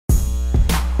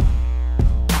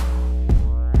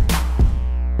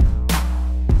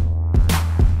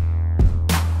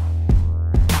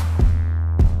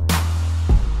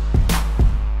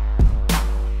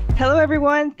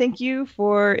everyone. Thank you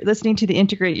for listening to the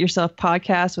Integrate Yourself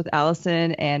podcast with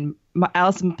Allison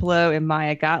Pillow and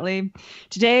Maya Gottlieb.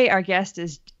 Today, our guest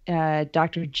is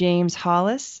Dr. James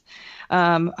Hollis.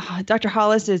 Dr.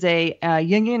 Hollis is a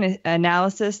Jungian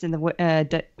Analyst in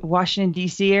the Washington,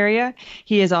 D.C. area.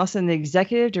 He is also the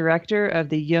executive director of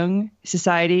the Jung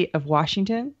Society of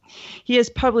Washington. He has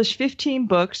published 15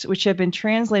 books, which have been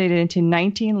translated into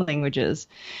 19 languages.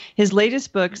 His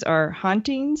latest books are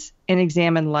Hauntings and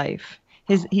Examine Life.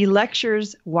 He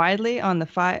lectures widely on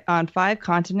five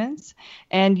continents,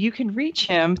 and you can reach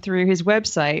him through his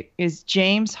website is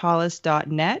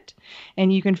jameshollis.net,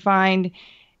 and you can find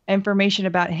information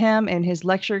about him and his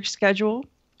lecture schedule,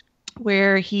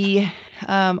 where he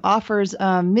offers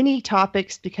many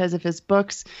topics because of his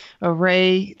books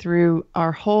array through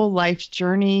our whole life's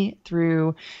journey,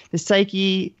 through the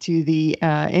psyche to the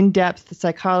in-depth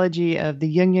psychology of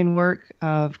the Jungian work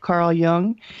of Carl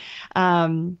Jung.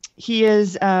 He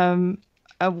is an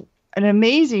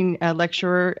amazing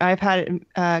lecturer. I've had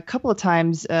a couple of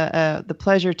times the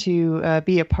pleasure to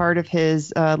be a part of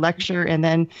his lecture. And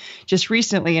then just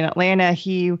recently in Atlanta,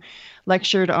 he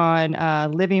lectured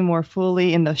on living more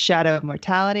fully in the shadow of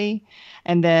mortality.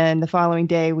 And then the following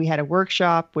day, we had a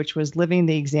workshop, which was Living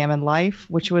the Examined Life,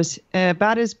 which was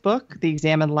about his book, The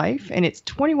Examined Life. And it's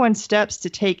 21 steps to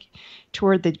take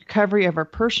toward the recovery of our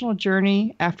personal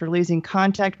journey after losing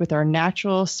contact with our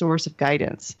natural source of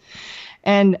guidance.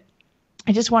 And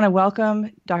I just want to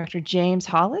welcome Dr. James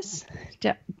Hollis.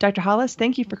 Dr. Hollis,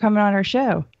 thank you for coming on our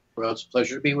show. Well, it's a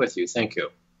pleasure to be with you. Thank you.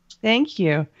 Thank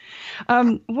you.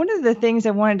 One of the things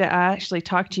I wanted to actually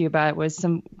talk to you about was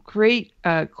some great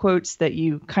quotes that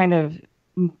you kind of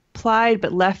implied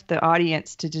but left the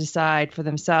audience to decide for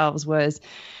themselves was,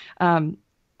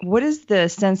 what is the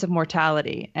sense of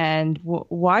mortality and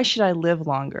why should I live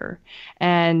longer?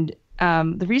 And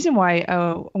the reason why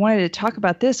I wanted to talk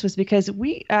about this was because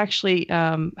we actually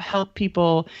help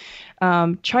people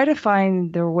try to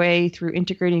find their way through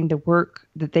integrating the work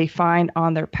that they find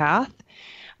on their path.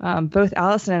 Both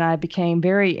Allison and I became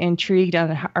very intrigued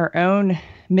on our own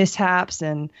mishaps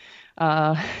and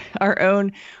our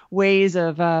own ways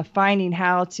of finding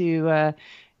how to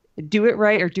do it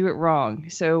right or do it wrong.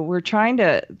 So we're trying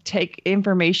to take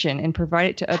information and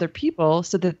provide it to other people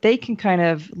so that they can kind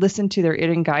of listen to their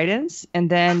inner guidance and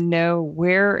then know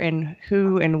where and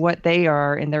who and what they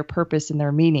are and their purpose and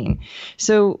their meaning.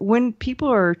 So when people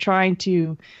are trying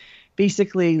to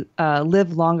basically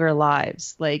live longer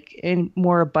lives, like and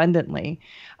more abundantly,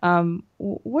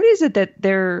 what is it that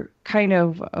they're kind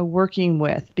of working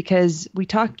with? Because you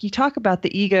talk about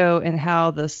the ego and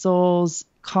how the soul's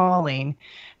calling,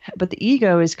 but the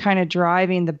ego is kind of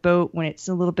driving the boat when it's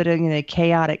a little bit of a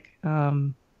chaotic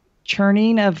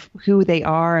churning of who they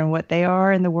are and what they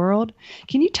are in the world.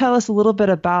 Can you tell us a little bit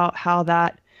about how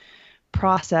that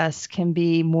process can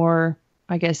be more,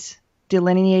 I guess,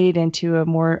 delineated into a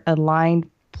more aligned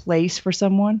place for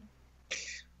someone?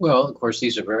 Well, of course,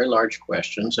 these are very large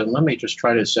questions, and let me just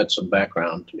try to set some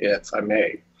background, if I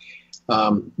may.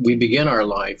 We begin our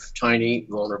life tiny,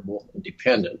 vulnerable, and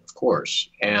dependent, of course,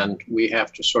 and we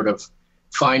have to sort of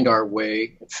find our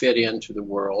way, fit into the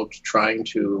world, trying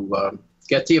to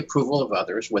get the approval of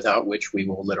others, without which we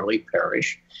will literally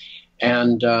perish,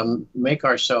 and make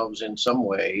ourselves in some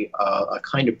way a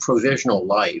kind of provisional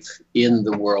life in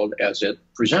the world as it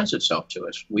presents itself to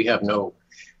us. We have no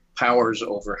powers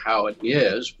over how it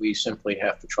is. We simply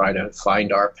have to try to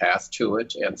find our path to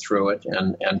it and through it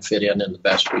and fit in the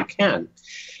best we can,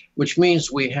 which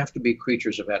means we have to be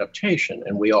creatures of adaptation,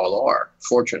 and we all are,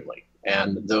 fortunately.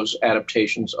 And those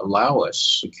adaptations allow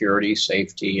us security,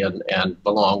 safety, and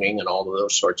belonging, and all of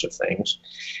those sorts of things.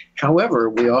 However,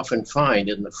 we often find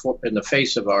in the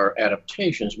face of our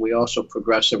adaptations, we also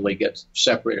progressively get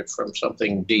separated from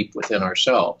something deep within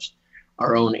ourselves,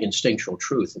 our own instinctual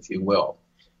truth, if you will.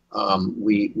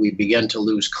 We begin to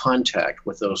lose contact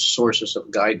with those sources of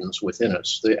guidance within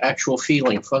us. The actual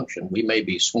feeling function, we may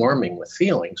be swarming with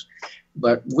feelings,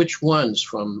 but which ones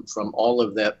from all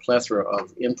of that plethora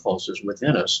of impulses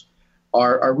within us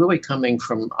are really coming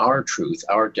from our truth,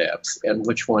 our depth, and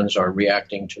which ones are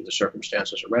reacting to the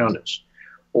circumstances around us?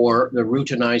 Or the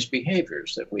routinized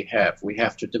behaviors that we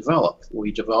have to develop.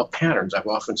 We develop patterns. I've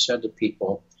often said to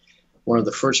people, one of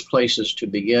the first places to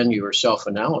begin your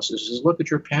self-analysis is look at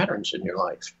your patterns in your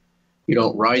life. You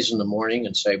don't rise in the morning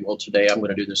and say, well, today I'm going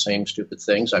to do the same stupid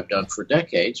things I've done for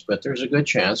decades, but there's a good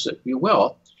chance that you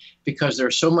will, because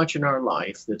there's so much in our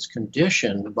life that's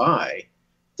conditioned by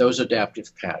those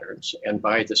adaptive patterns and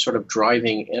by the sort of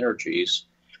driving energies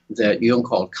that Jung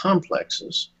called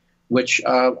complexes which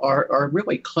are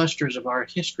really clusters of our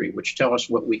history, which tell us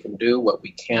what we can do, what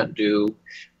we can't do,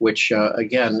 which,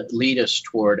 again, lead us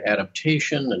toward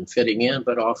adaptation and fitting in,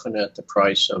 but often at the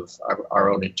price of our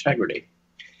own integrity.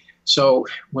 So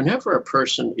whenever a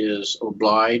person is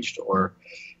obliged or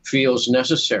feels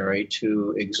necessary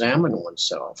to examine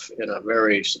oneself in a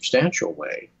very substantial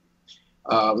way,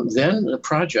 then the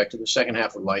project of the second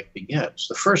half of life begins.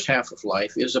 The first half of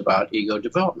life is about ego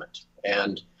development.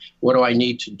 And what do I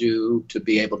need to do to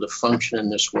be able to function in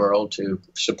this world, to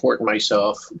support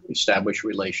myself, establish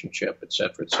relationship, et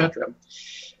cetera, et cetera.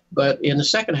 But in the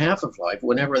second half of life,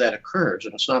 whenever that occurs,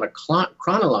 and it's not a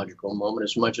chronological moment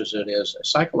as much as it is a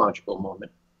psychological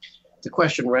moment, the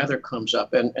question rather comes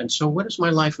up, and so what is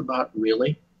my life about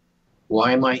really?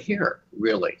 Why am I here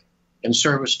really? In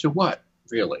service to what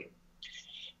really?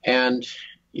 And,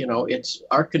 you know,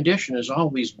 our condition is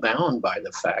always bound by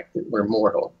the fact that we're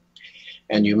mortal.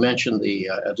 And you mentioned the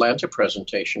Atlanta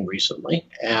presentation recently,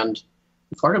 and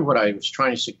part of what I was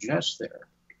trying to suggest there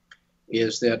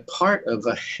is that part of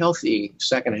a healthy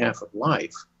second half of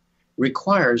life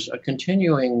requires a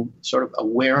continuing sort of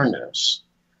awareness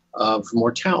of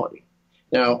mortality.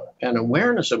 Now, an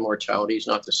awareness of mortality is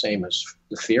not the same as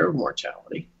the fear of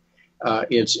mortality.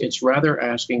 It's rather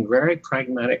asking very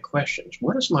pragmatic questions.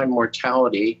 What does my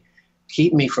mortality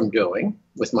keep me from doing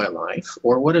with my life,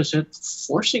 or what is it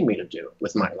forcing me to do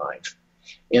with my life?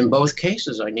 In both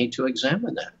cases, I need to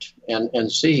examine that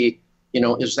and see, you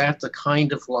know, is that the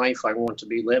kind of life I want to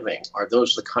be living? Are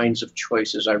those the kinds of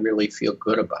choices I really feel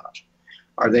good about?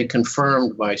 Are they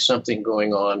confirmed by something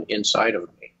going on inside of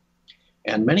me?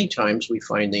 And many times we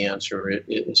find the answer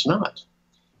is not.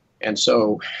 And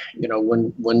so, you know,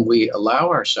 when we allow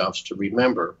ourselves to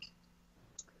remember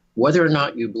whether or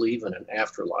not you believe in an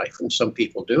afterlife, and some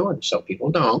people do and some people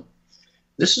don't,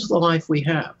 this is the life we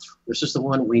have. This is the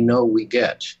one we know we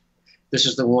get. This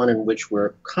is the one in which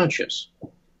we're conscious,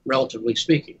 relatively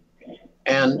speaking.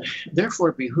 And therefore,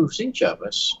 it behooves each of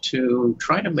us to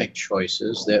try to make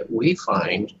choices that we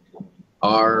find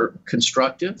are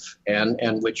constructive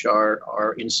and which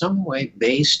are in some way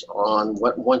based on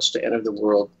what wants to enter the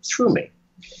world through me.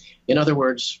 In other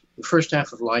words, the first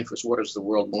half of life is what does the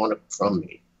world want from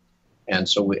me? And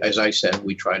so, as I said,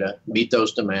 we try to meet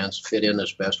those demands, fit in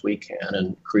as best we can,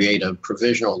 and create a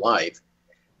provisional life.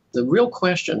 The real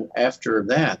question after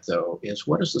that, though, is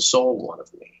what does the soul want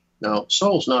of me? Now,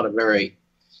 soul's not a very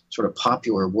sort of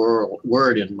popular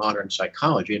word in modern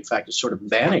psychology. In fact, it's sort of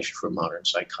vanished from modern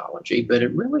psychology, but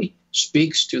it really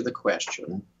speaks to the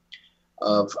question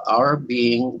of our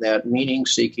being that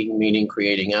meaning-seeking,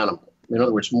 meaning-creating animal. In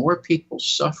other words, more people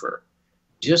suffer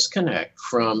disconnect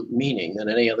from meaning than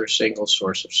any other single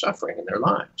source of suffering in their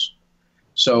lives.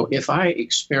 So if I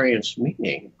experience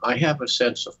meaning, I have a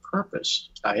sense of purpose.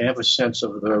 I have a sense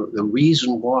of the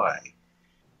reason why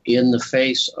in the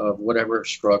face of whatever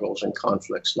struggles and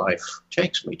conflicts life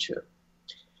takes me to.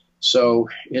 So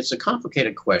it's a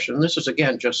complicated question. This is,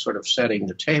 again, just sort of setting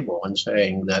the table and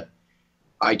saying that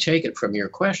I take it from your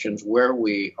questions where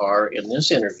we are in this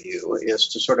interview is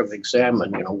to sort of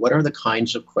examine, you know, what are the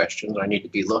kinds of questions I need to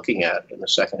be looking at in the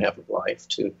second half of life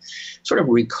to sort of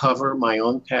recover my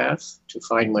own path, to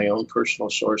find my own personal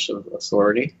source of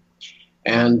authority,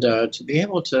 and to be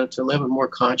able to live a more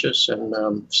conscious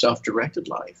and self-directed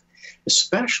life,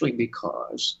 especially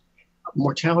because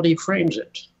mortality frames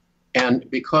it. And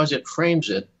because it frames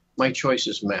it, my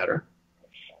choices matter.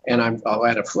 And I'll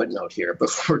add a footnote here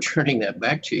before turning that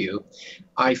back to you.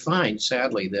 I find,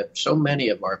 sadly, that so many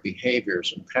of our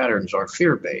behaviors and patterns are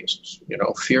fear-based, you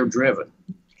know, fear-driven.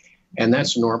 And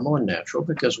that's normal and natural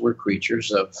because we're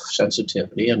creatures of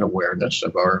sensitivity and awareness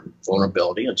of our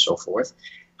vulnerability and so forth.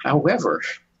 However,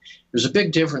 there's a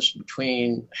big difference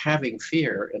between having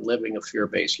fear and living a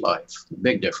fear-based life, a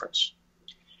big difference.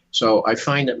 So I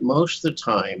find that most of the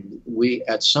time we,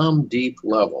 at some deep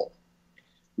level,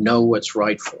 know what's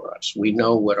right for us. We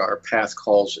know what our path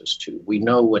calls us to. We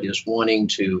know what is wanting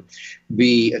to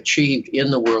be achieved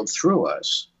in the world through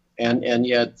us. And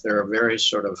yet there are various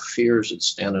sort of fears that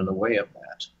stand in the way of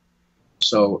that.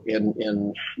 So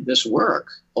in this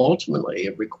work, ultimately,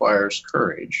 it requires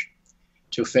courage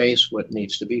to face what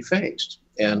needs to be faced.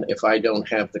 And if I don't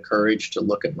have the courage to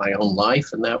look at my own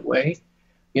life in that way,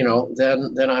 you know,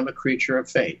 then I'm a creature of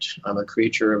fate. I'm a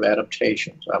creature of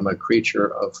adaptations. I'm a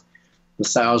creature of the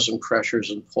thousand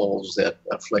pressures and pulls that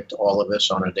afflict all of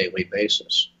us on a daily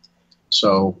basis.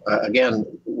 So again,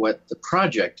 what the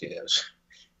project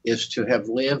is to have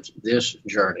lived this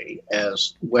journey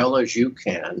as well as you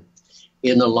can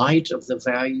in the light of the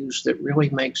values that really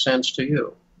make sense to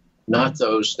you, not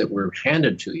those that were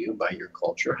handed to you by your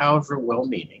culture, however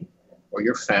well-meaning, or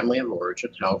your family of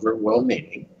origin, however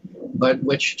well-meaning, but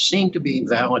which seem to be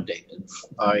validated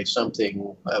by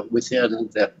something within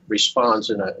that responds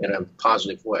in a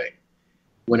positive way.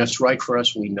 When it's right for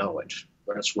us, we know it.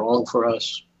 When it's wrong for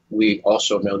us, we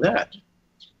also know that.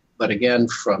 But again,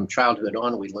 from childhood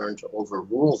on, we learn to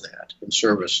overrule that in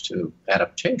service to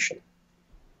adaptation.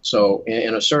 So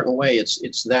in a certain way,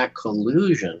 it's that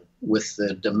collusion with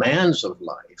the demands of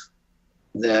life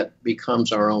that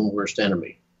becomes our own worst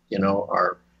enemy. You know,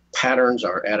 our patterns,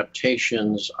 our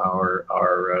adaptations, our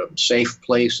safe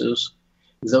places,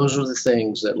 those are the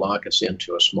things that lock us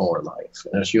into a smaller life.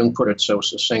 And as Jung put it so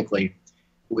succinctly,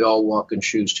 we all walk in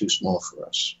shoes too small for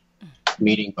us.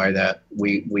 Meaning by that,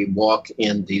 we walk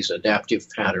in these adaptive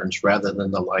patterns rather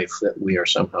than the life that we are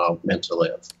somehow meant to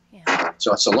live. Yeah.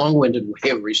 So it's a long-winded way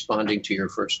of responding to your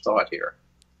first thought here.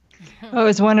 Oh,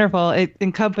 it's wonderful. It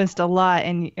encompassed a lot,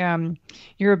 and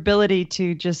your ability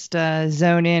to just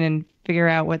zone in and figure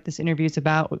out what this interview is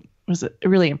about was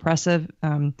really impressive.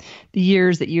 The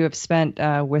years that you have spent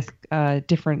with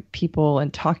different people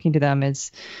and talking to them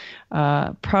is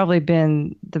probably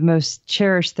been the most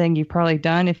cherished thing you've probably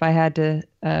done, if I had to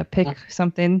pick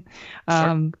something.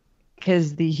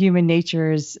 Because the human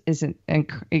nature is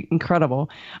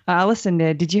incredible. Allison,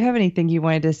 did you have anything you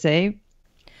wanted to say?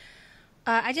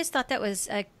 I just thought that was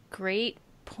a great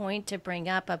point to bring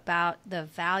up about the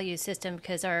value system,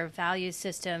 because our value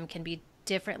system can be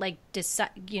different, like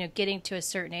getting to a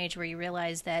certain age where you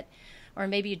realize that, or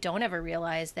maybe you don't ever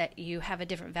realize that you have a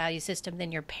different value system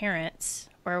than your parents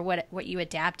or what you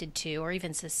adapted to, or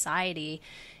even society,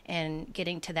 and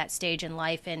getting to that stage in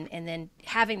life and then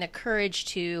having the courage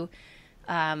to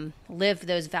live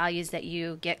those values that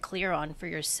you get clear on for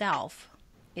yourself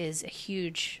is a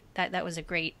huge, that was a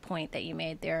great point that you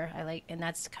made there. And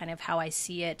that's kind of how I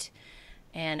see it.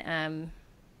 And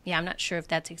I'm not sure if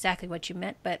that's exactly what you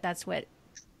meant, but that's what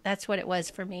it was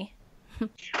for me. Well,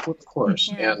 of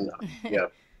course. Yeah. And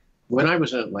when I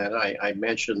was in Atlanta, I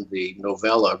mentioned the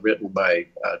novella written by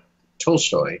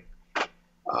Tolstoy,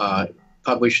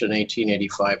 published in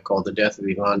 1885, called The Death of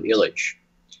Ivan Ilyich.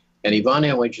 And Ivan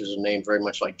Ilyich is a name very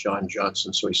much like John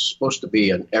Johnson, so he's supposed to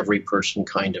be an every person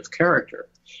kind of character.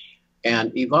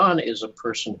 And Ivan is a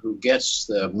person who gets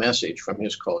the message from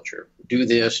his culture. Do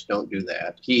this, don't do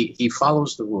that. He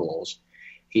follows the rules.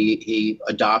 He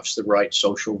adopts the right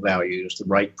social values, the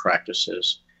right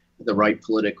practices, the right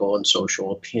political and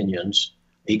social opinions.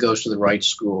 He goes to the right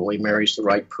school. He marries the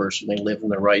right person. They live in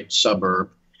the right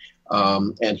suburb.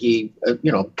 And he,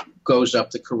 goes up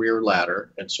the career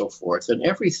ladder and so forth. And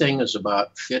everything is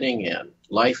about fitting in.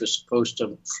 Life is supposed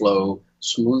to flow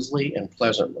smoothly and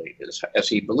pleasantly, as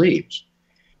he believes.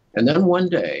 And then one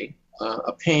day,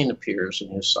 a pain appears in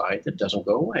his side that doesn't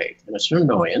go away. And it's an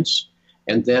annoyance.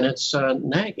 And then it's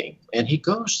nagging. And he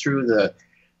goes through the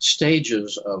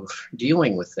stages of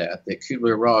dealing with that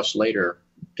Kubler-Ross later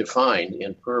defined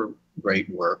in her great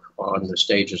work on the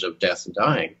stages of death and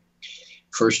dying.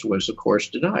 First was, of course,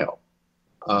 denial.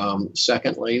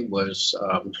 Secondly was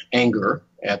anger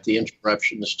at the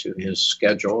interruptions to his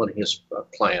schedule and his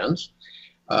plans.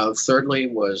 Thirdly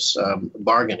was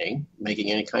bargaining,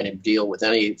 making any kind of deal with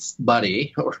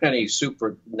anybody or any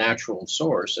supernatural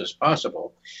source as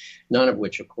possible, none of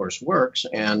which, of course, works.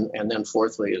 And then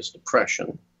fourthly is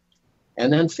depression.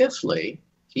 And then fifthly,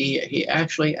 he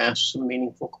actually asks some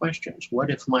meaningful questions.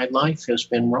 What if my life has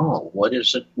been wrong? What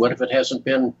if it hasn't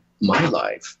been my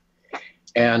life?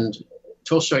 And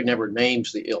Tolstoy never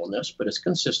names the illness, but it's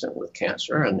consistent with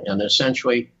cancer. And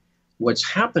essentially what's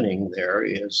happening there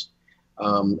is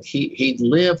he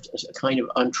lived a kind of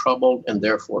untroubled and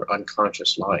therefore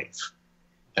unconscious life.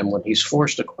 And when he's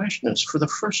forced to question, it's for the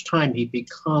first time he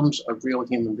becomes a real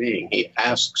human being. He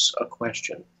asks a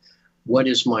question. What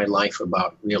is my life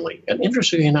about really? And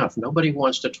interestingly enough, nobody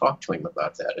wants to talk to him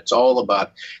about that. It's all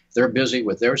about they're busy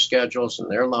with their schedules and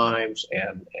their lives,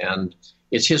 and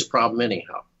it's his problem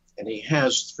anyhow. And he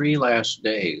has 3 last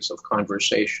days of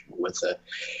conversation with an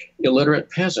illiterate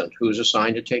peasant who's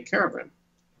assigned to take care of him.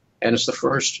 And it's the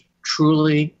first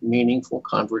truly meaningful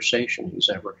conversation he's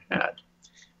ever had.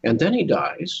 And then he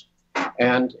dies,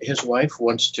 and his wife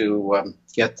wants to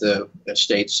get the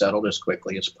estate settled as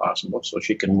quickly as possible so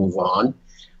she can move on.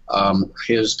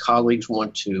 His colleagues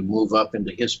want to move up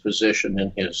into his position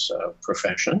in his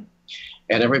profession.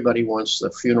 And everybody wants the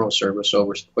funeral service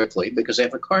over quickly because they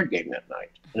have a card game that night.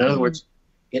 In other words,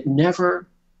 it never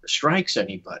strikes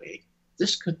anybody.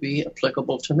 This could be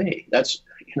applicable to me. That's,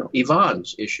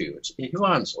 Ivan's issue. It's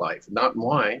Ivan's life, not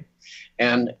mine.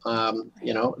 And,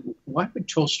 why would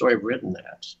Tolstoy have written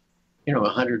that?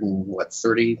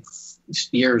 130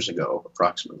 years ago,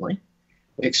 approximately.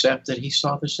 except that he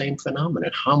saw the same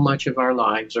phenomenon. How much of our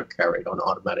lives are carried on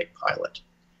automatic pilot,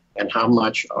 and how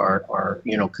much are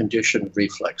conditioned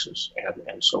reflexes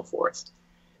and so forth.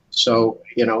 So,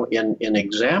 in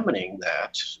examining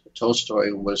that,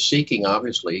 Tolstoy was seeking,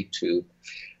 obviously, to,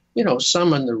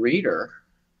 summon the reader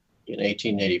in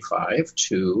 1885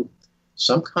 to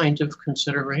some kind of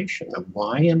consideration of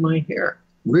why am I here?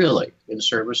 Really, in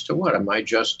service to what? Am I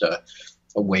just a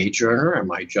wage earner?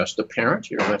 Am I just a parent?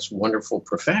 That's a wonderful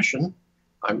profession.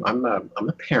 I'm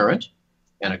a parent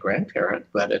and a grandparent,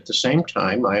 but at the same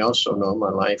time, I also know my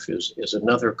life is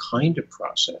another kind of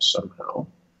process somehow.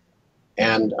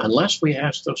 And unless we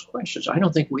ask those questions, I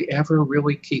don't think we ever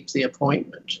really keep the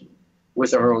appointment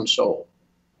with our own soul.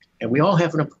 And we all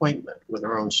have an appointment with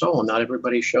our own soul, and not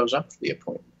everybody shows up for the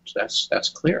appointment. That's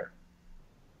clear.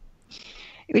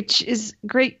 Which is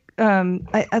great.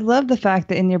 I love the fact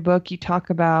that in your book you talk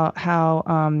about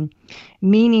how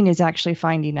meaning is actually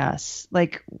finding us.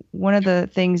 Like, one of the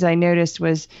things I noticed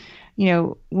was,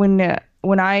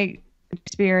 when I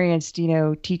experienced,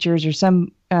 teachers or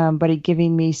somebody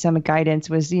giving me some guidance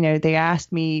was, they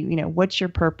asked me, what's your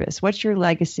purpose? What's your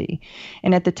legacy?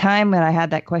 And at the time when I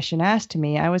had that question asked to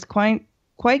me, I was quite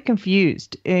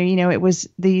confused. It was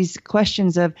these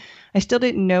questions of, I still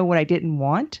didn't know what I didn't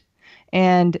want.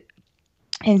 And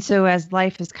so as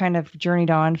life has kind of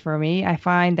journeyed on for me, I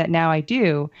find that now I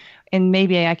do, and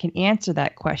maybe I can answer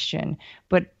that question.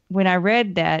 But when I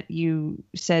read that you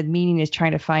said meaning is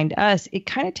trying to find us, it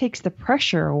kind of takes the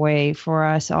pressure away for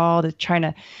us all to try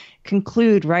to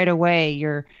conclude right away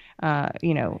your,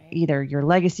 either your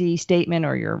legacy statement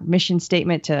or your mission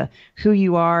statement to who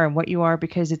you are and what you are,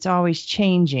 because it's always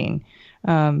changing.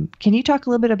 Can you talk a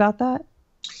little bit about that?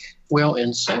 Well,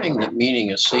 in saying that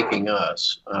meaning is seeking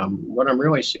us, what I'm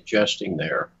really suggesting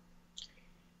there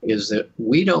is that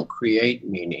we don't create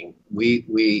meaning.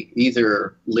 We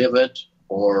either live it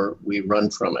or we run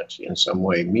from it in some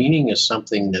way. Meaning is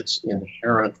something that's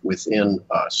inherent within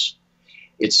us.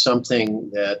 It's something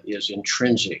that is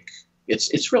intrinsic.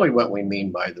 It's really what we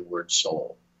mean by the word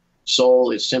soul.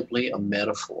 Soul is simply a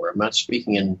metaphor. I'm not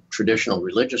speaking in traditional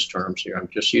religious terms here. I'm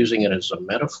just using it as a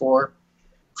metaphor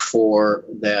for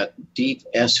that deep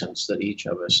essence that each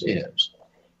of us is.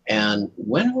 And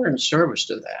when we're in service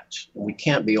to that, we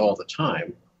can't be all the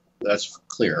time, that's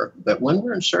clear, but when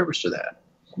we're in service to that,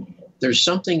 there's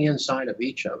something inside of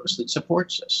each of us that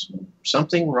supports us.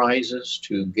 Something rises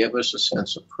to give us a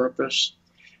sense of purpose,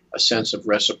 a sense of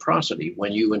reciprocity.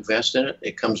 When you invest in it,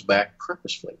 it comes back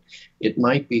purposefully. It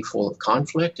might be full of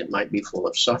conflict, it might be full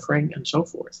of suffering, and so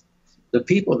forth. The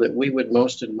people that we would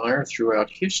most admire throughout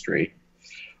history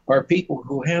are people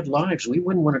who had lives we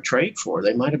wouldn't want to trade for.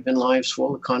 They might have been lives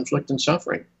full of conflict and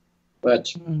suffering,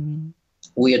 but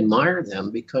we admire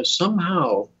them because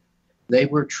somehow they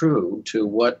were true to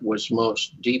what was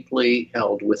most deeply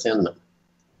held within them,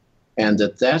 and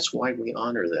that's why we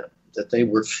honor them, that they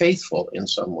were faithful in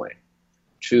some way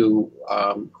to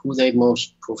who they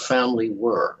most profoundly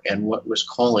were and what was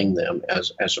calling them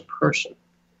as a person.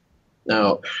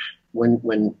 Now,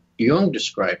 when Jung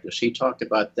described this, he talked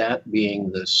about that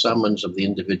being the summons of the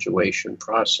individuation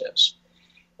process.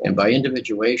 And by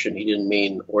individuation, he didn't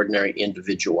mean ordinary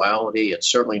individuality.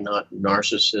 It's certainly not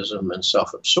narcissism and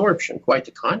self-absorption. Quite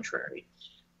the contrary.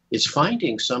 It's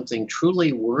finding something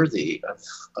truly worthy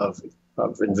of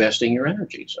investing your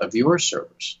energies, of your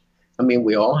service. I mean,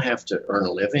 we all have to earn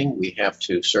a living. We have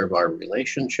to serve our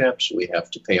relationships. We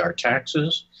have to pay our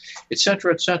taxes, et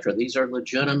cetera, et cetera. These are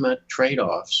legitimate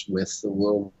trade-offs with the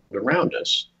world around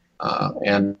us.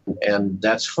 And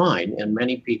that's fine. And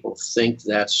many people think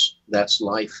that's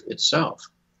life itself.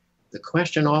 The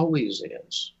question always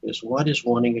is what is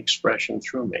wanting expression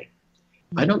through me?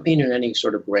 I don't mean in any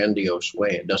sort of grandiose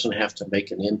way. It doesn't have to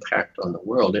make an impact on the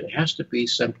world. It has to be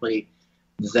simply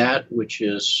that which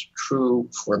is true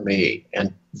for me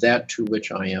and that to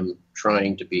which I am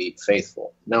trying to be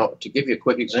faithful. Now, to give you a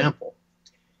quick example,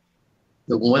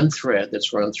 the one thread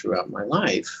that's run throughout my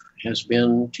life has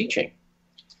been teaching.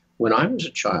 When I was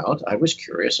a child, I was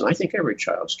curious, and I think every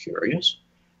child's curious,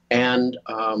 and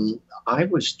I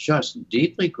was just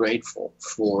deeply grateful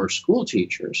for school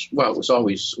teachers. Well, it was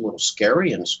always a little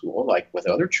scary in school, like with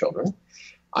other children.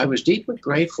 I was deeply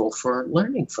grateful for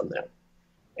learning from them.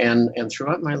 And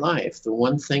throughout my life, the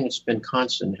one thing that's been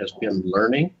constant has been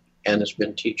learning and has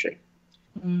been teaching.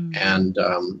 And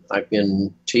I've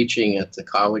been teaching at the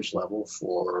college level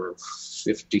for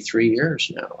 53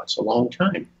 years now. That's a long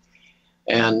time.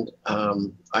 And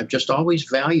I've just always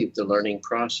valued the learning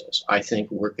process. I think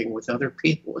working with other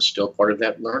people is still part of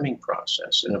that learning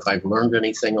process. And if I've learned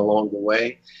anything along the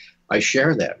way, I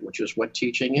share that, which is what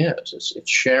teaching is. It's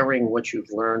sharing what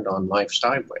you've learned on life's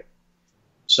highway.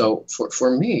 So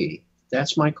for me,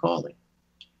 that's my calling.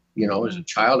 You know, as a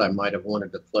child, I might have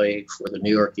wanted to play for the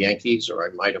New York Yankees, or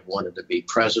I might have wanted to be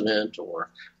president, or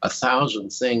 1,000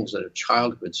 things that a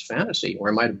childhood's fantasy, or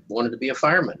I might have wanted to be a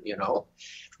fireman, you know.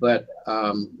 But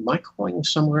my calling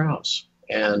is somewhere else.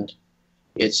 And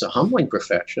it's a humbling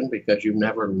profession because you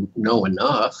never know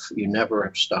enough. You never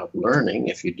have stopped learning.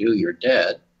 If you do, you're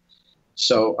dead.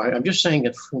 So I'm just saying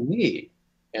that for me,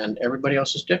 and everybody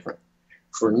else is different.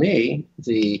 For me,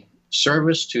 the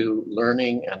service to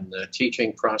learning and the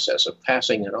teaching process of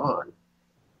passing it on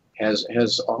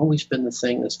has always been the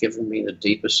thing that's given me the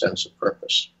deepest sense of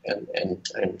purpose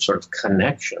and sort of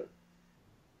connection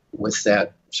with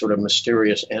that sort of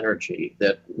mysterious energy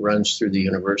that runs through the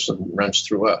universe and runs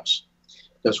through us.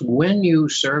 Because when you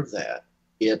serve that,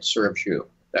 it serves you.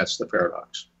 That's the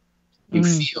paradox. You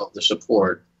feel the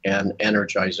support and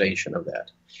energization of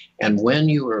that. And when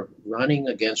you are running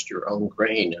against your own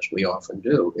grain, as we often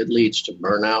do, it leads to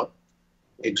burnout,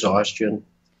 exhaustion,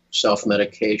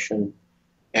 self-medication,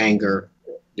 anger,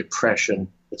 depression,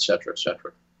 etc.,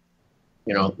 etc.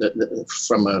 You know,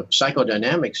 from a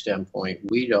psychodynamic standpoint,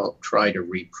 we don't try to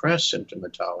repress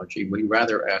symptomatology. We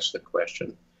rather ask the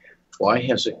question, why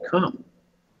has it come?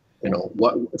 You know,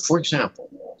 what? For example,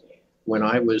 when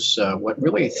I was, what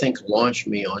really I think launched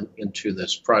me into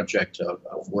this project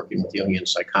of working with Jungian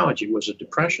psychology was a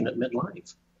depression at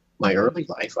midlife. My early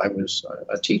life, I was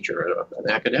a teacher, an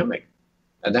academic,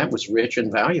 and that was rich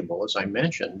and valuable, as I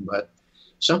mentioned, but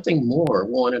something more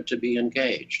wanted to be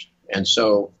engaged. And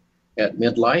so at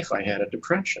midlife, I had a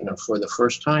depression, and for the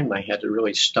first time, I had to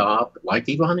really stop, like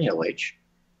Ivan Illich,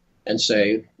 and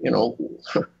say, you know,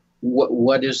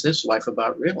 what is this life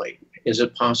about really? Is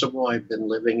it possible I've been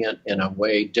living it in a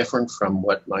way different from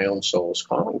what my own soul is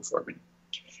calling for me?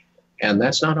 And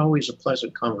that's not always a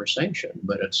pleasant conversation,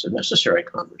 but it's a necessary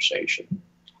conversation.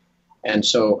 And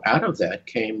so out of that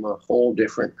came a whole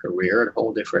different career, a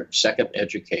whole different second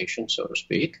education, so to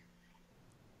speak.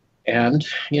 And,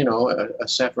 you know, a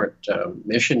separate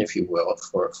mission, if you will,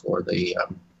 for the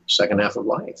second half of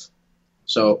life.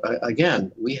 So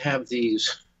again, we have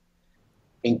these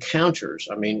encounters.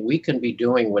 I mean, we can be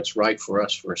doing what's right for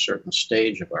us for a certain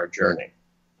stage of our journey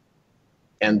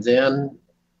and then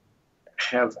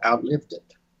have outlived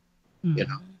it, you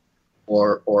know,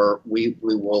 or we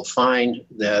will find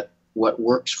that what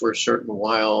works for a certain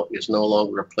while is no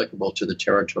longer applicable to the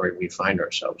territory we find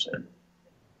ourselves in.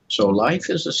 So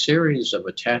life is a series of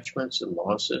attachments and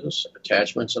losses,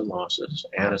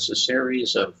 and it's a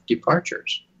series of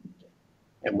departures.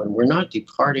 And when we're not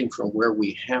departing from where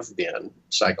we have been,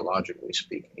 psychologically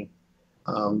speaking,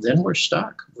 then we're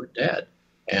stuck, we're dead.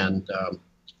 And,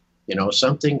 you know,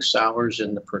 something sours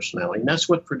in the personality, and that's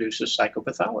what produces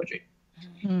psychopathology.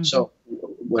 So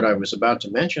what I was about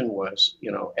to mention was,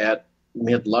 you know, at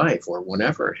midlife or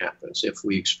whenever it happens, if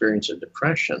we experience a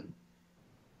depression,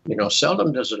 you know,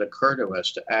 seldom does it occur to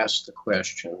us to ask the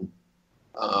question,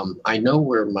 I know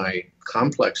where my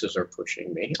complexes are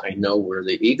pushing me. I know where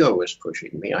the ego is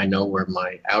pushing me. I know where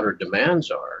my outer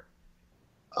demands are.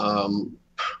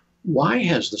 Why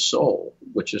has the soul,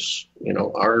 which is, you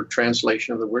know, our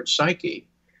translation of the word psyche,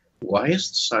 why is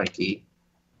the psyche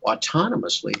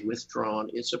autonomously withdrawn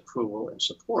its approval and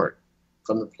support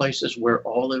from the places where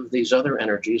all of these other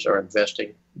energies are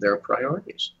investing their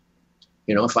priorities?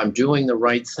 You know, if I'm doing the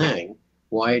right thing,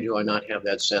 why do I not have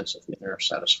that sense of inner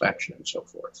satisfaction and so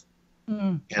forth?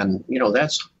 And, you know,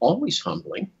 that's always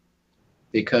humbling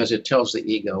because it tells the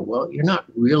ego, well, you're not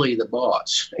really the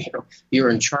boss. You know, you're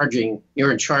in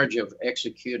charge of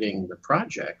executing the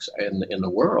projects in the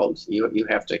world. You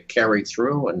have to carry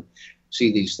through and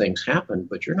see these things happen,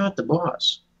 but you're not the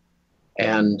boss.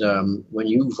 And when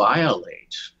you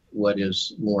violate what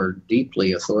is more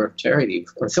deeply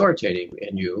authoritative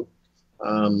in you,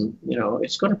 you know,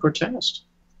 it's going to protest.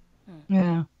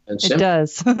 Yeah, it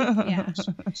does. Yeah.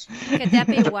 Could that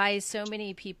be why so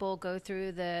many people go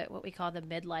through what we call the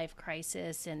midlife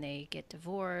crisis and they get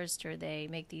divorced or they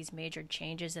make these major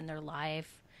changes in their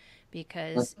life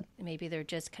because maybe they're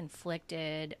just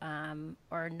conflicted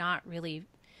or not really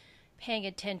paying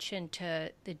attention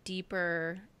to the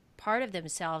deeper part of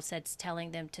themselves that's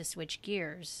telling them to switch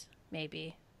gears,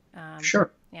 maybe.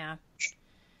 Sure. Yeah.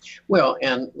 Well,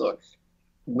 and look,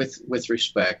 with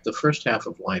respect, the first half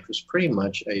of life is pretty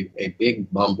much a big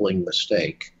bumbling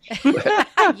mistake.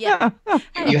 Yeah,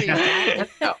 you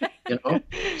know,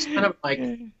 it's kind of like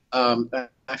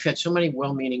I've had so many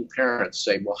well-meaning parents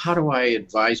say, "Well, how do I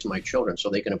advise my children so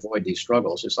they can avoid these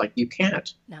struggles?" It's like you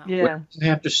can't. No. Yeah. What you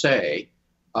have to say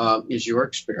is your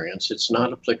experience. It's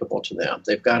not applicable to them.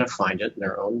 They've got to find it in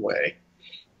their own way.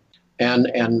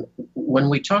 And when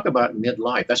we talk about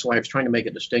midlife, that's why I was trying to make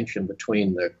a distinction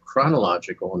between the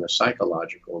chronological and the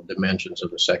psychological dimensions of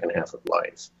the second half of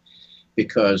life.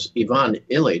 Because Ivan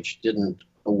Illich didn't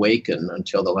awaken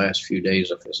until the last few days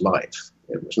of his life.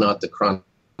 It was not the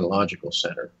chronological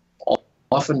center.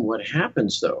 Often what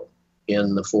happens, though,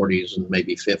 in the 40s and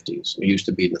maybe 50s, it used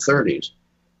to be in the 30s,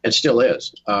 and still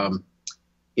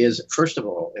is first of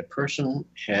all, a person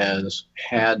has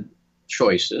had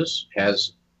choices,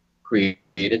 has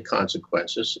created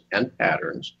consequences and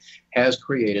patterns, has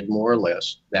created more or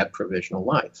less that provisional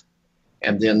life.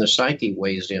 And then the psyche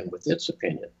weighs in with its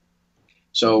opinion.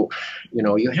 So,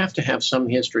 you have to have some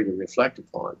history to reflect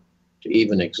upon to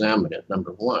even examine it,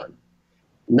 number one.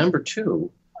 Number two,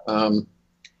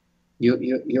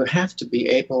 you have to be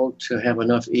able to have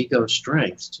enough ego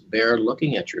strength to bear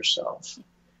looking at yourself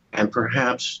and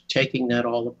perhaps taking that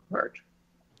all apart.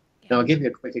 Now, I'll give you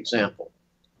a quick example.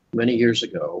 Many years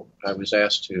ago, I was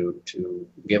asked to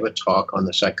give a talk on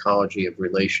the psychology of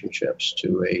relationships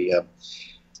to a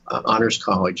honors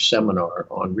college seminar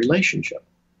on relationship.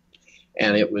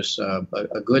 And it was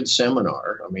a good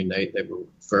seminar. I mean, they were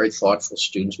very thoughtful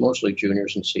students, mostly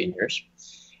juniors and seniors.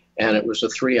 And it was a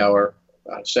 3-hour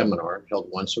seminar held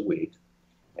once a week.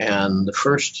 And the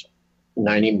first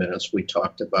 90 minutes, we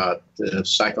talked about the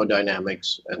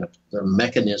psychodynamics and the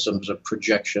mechanisms of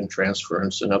projection,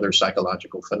 transference, and other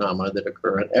psychological phenomena that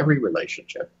occur in every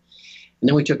relationship. And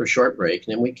then we took a short break,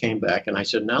 and then we came back, and I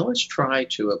said, now let's try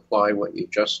to apply what you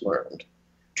just learned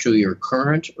to your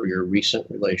current or your recent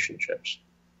relationships.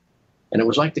 And it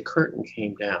was like the curtain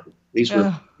came down. These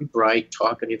were bright,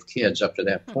 talkative kids up to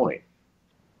that point.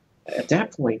 At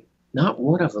that point, not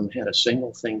one of them had a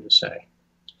single thing to say.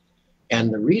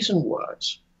 And the reason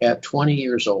was, at 20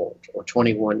 years old or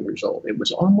 21 years old, it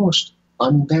was almost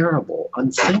unbearable,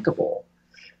 unthinkable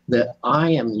that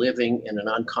I am living in an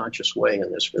unconscious way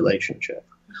in this relationship,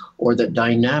 or that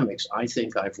dynamics I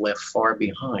think I've left far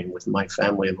behind with my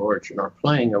family of origin are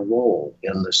playing a role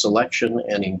in the selection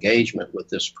and engagement with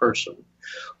this person,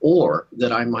 or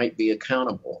that I might be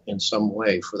accountable in some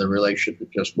way for the relationship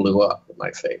that just blew up in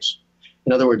my face.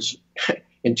 In other words,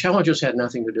 intelligence had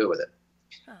nothing to do with it.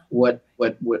 What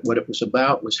it was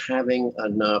about was having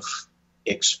enough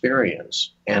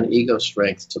experience and ego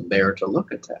strength to bear to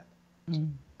look at that.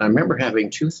 I remember having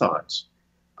two thoughts.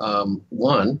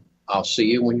 One, I'll see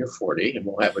you when you're 40 and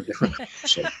we'll have a different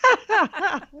conversation.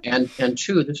 And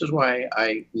two, this is why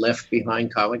I left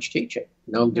behind college teaching.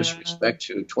 No disrespect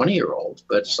to 20-year-olds,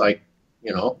 but it's like,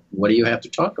 what do you have to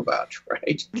talk about,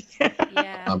 right?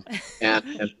 Yeah. And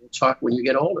we'll talk when you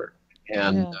get older.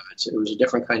 And it was a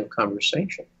different kind of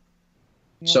conversation.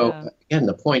 Yeah. So, again,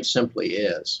 the point simply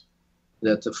is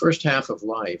that the first half of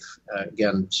life,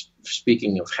 again,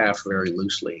 speaking of half very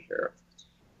loosely here,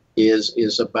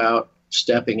 is about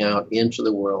stepping out into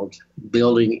the world,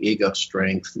 building ego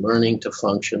strength, learning to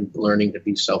function, learning to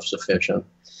be self-sufficient,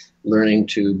 learning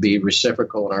to be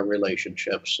reciprocal in our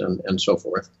relationships, and so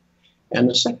forth. And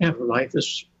the second half of life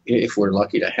is, if we're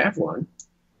lucky to have one,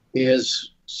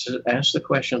 is to ask the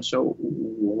question, so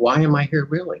why am I here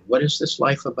really? What is this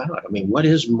life about? I mean, what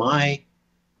is my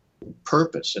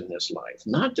purpose in this life?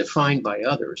 Not defined by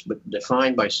others, but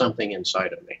defined by something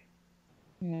inside of me.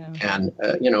 Yeah. And,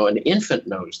 an infant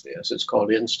knows this. It's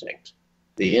called instinct.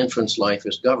 The infant's life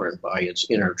is governed by its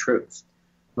inner truth.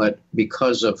 But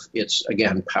because of its,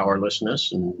 again,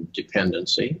 powerlessness and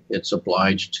dependency, it's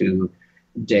obliged to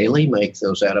daily make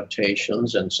those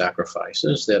adaptations and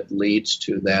sacrifices that leads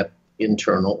to that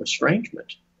internal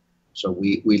estrangement. So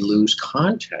we lose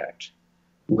contact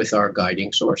with our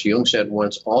guiding source. Jung said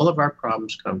once, all of our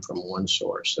problems come from one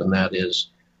source, and that is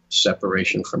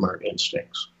separation from our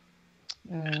instincts.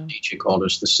 And Nietzsche called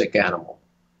us the sick animal.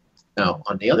 Now,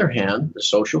 on the other hand, the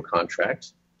social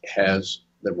contract has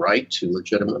the right to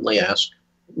legitimately ask,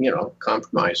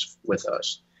 compromise with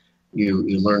us.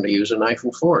 You learn to use a knife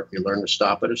and fork. You learn to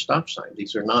stop at a stop sign.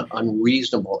 These are not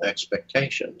unreasonable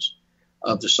expectations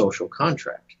of the social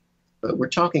contract. But we're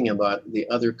talking about the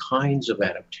other kinds of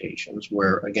adaptations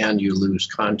where, again, you lose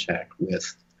contact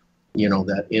with,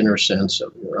 that inner sense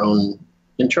of your own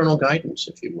internal guidance,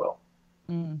 if you will.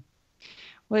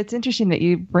 Well, it's interesting that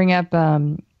you bring up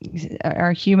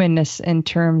our humanness in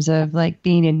terms of like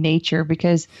being in nature,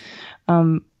 because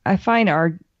I find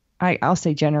I'll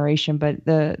say generation, but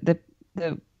the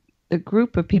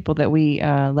group of people that we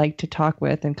like to talk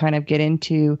with and kind of get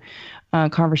into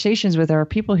conversations with are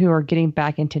people who are getting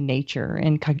back into nature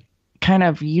and kind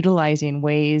of utilizing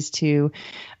ways to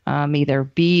either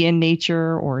be in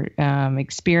nature or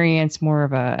experience more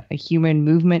of a human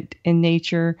movement in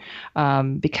nature,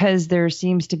 because there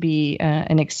seems to be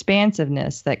an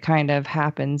expansiveness that kind of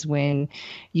happens when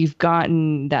you've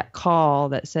gotten that call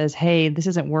that says, hey, this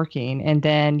isn't working. And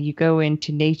then you go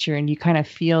into nature and you kind of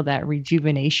feel that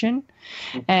rejuvenation.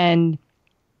 And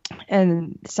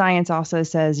science also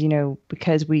says,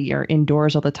 because we are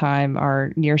indoors all the time,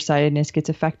 our nearsightedness gets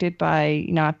affected by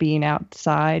not being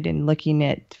outside and looking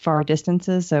at far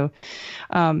distances. So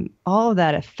all of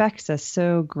that affects us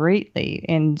so greatly.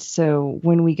 And so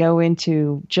when we go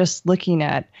into just looking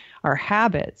at our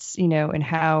habits, and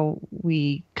how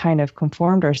we kind of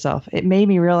conformed ourselves, it made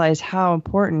me realize how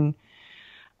important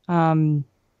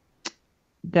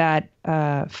that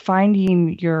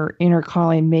finding your inner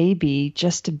calling may be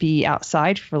just to be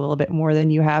outside for a little bit more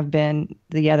than you have been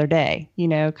the other day,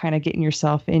 kind of getting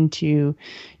yourself into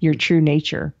your true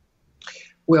nature.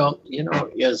 Well,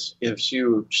 as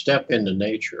you step into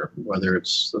nature, whether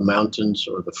it's the mountains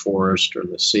or the forest or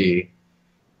the sea,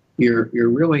 you're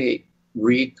really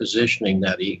repositioning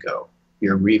that ego.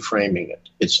 You're reframing it.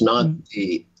 It's not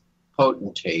the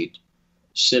potentate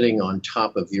sitting on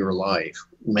top of your life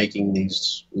making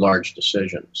these large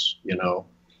decisions.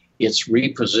 It's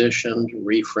repositioned,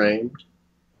 reframed,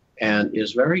 and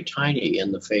is very tiny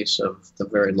in the face of the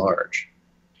very large.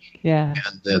 Yeah.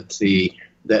 And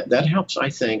that helps, I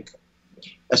think.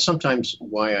 That's sometimes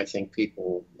why I think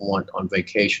people want on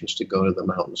vacations to go to the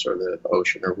mountains or the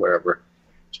ocean or wherever.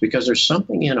 It's because there's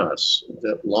something in us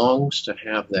that longs to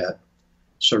have that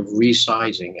sort of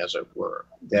resizing, as it were,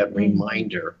 that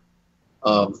reminder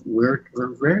of we're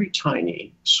very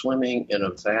tiny, swimming in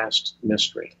a vast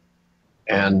mystery.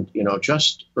 And,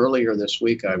 just earlier this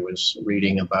week, I was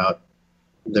reading about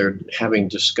they're having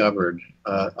discovered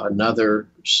another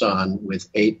sun with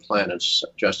 8 planets,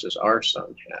 just as our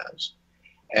sun has.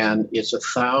 And it's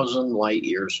 1,000 light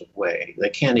years away. They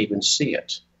can't even see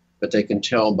it, but they can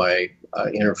tell by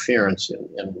interference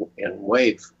in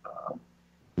wave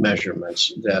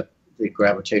measurements that the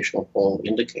gravitational pull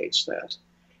indicates that.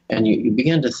 And you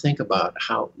begin to think about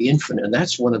how infinite, and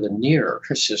that's one of the near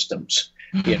systems.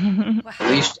 Wow.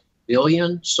 At least a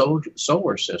billion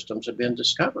solar systems have been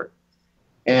discovered.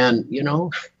 And,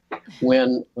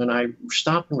 when I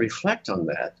stop and reflect on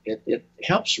that, it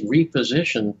helps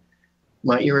reposition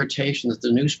my irritation that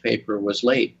the newspaper was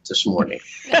late this morning.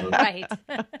 Right.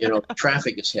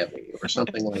 Traffic is heavy or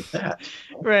something like that.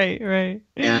 Right.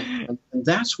 And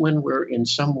that's when we're in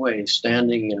some way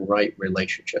standing in right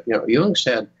relationship. Jung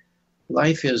said,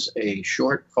 life is a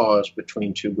short pause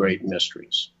between two great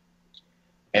mysteries.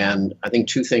 And I think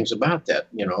two things about that.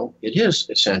 It is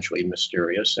essentially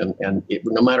mysterious, and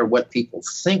no matter what people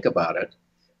think about it,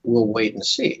 we'll wait and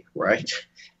see, right?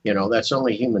 That's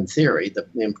only human theory. The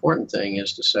important thing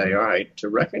is to say, all right, to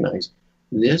recognize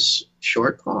this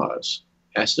short pause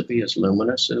has to be as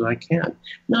luminous as I can,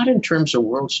 not in terms of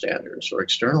world standards or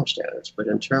external standards, but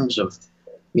in terms of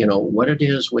what it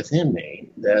is within me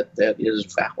that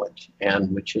is valid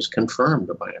and which is confirmed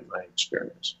by my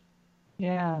experience.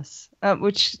 Yes,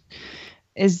 which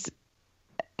is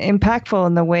impactful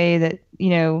in the way that,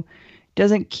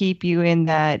 doesn't keep you in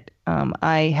that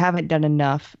I haven't done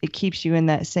enough. It keeps you in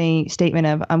that same statement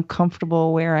of I'm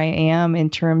comfortable where I am in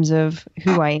terms of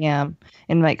who I am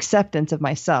and my acceptance of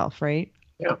myself, right?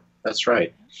 Yeah, that's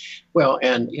right. Well,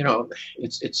 and,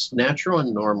 it's natural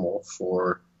and normal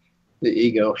for the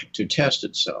ego to test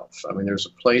itself. I mean, there's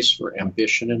a place for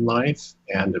ambition in life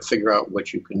and to figure out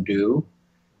what you can do,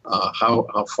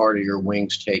 how far do your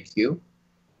wings take you.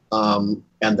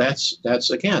 And that's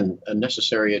again, a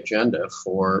necessary agenda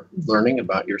for learning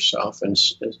about yourself and,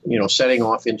 setting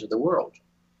off into the world.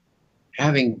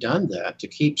 Having done that, to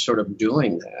keep sort of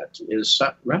doing that is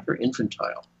rather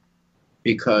infantile,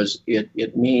 because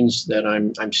it means that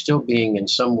I'm still being in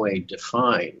some way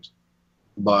defined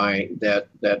by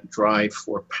that drive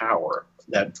for power,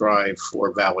 that drive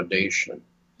for validation.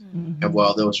 Mm-hmm. And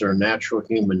while those are natural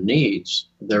human needs,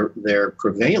 their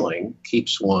prevailing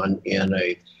keeps one in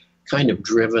a kind of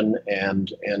driven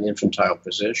and infantile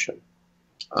position.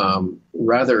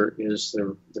 Rather is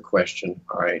the question,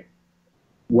 all right,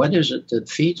 what is it that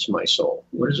feeds my soul?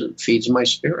 What is it that feeds my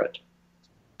spirit?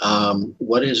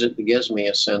 What is it that gives me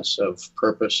a sense of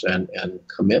purpose and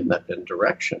commitment and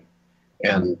direction?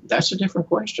 And that's a different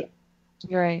question.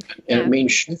 You're right. And it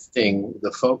means shifting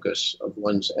the focus of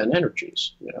one's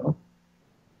energies,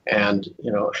 And,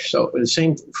 so the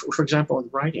same, for example,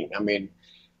 with writing. I mean,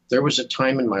 there was a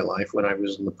time in my life when I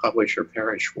was in the publish or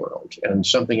perish world, and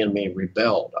something in me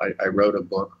rebelled. I wrote a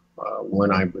book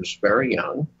when I was very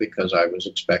young, because I was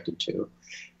expected to.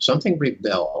 Something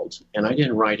rebelled, and I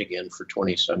didn't write again for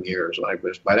 20-some years.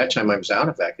 By that time, I was out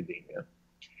of academia,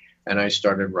 and I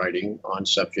started writing on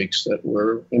subjects that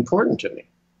were important to me,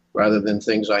 rather than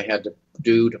things I had to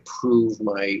do to prove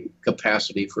my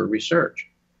capacity for research.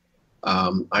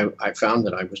 I found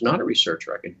that I was not a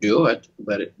researcher. I could do it,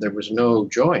 but there was no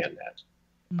joy in that.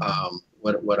 Mm-hmm.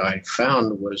 What I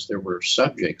found was there were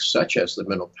subjects such as the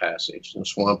Middle Passage and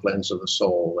Swamplands of the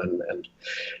Soul and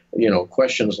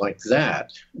questions like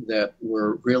that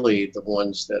were really the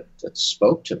ones that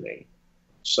spoke to me.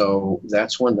 So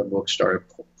that's when the book started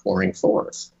pouring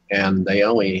forth. And they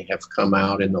only have come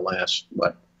out in the last,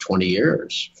 20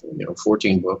 years,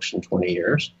 14 books in 20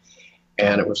 years.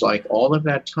 And it was like all of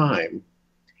that time,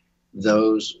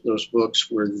 those books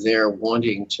were there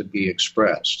wanting to be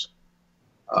expressed.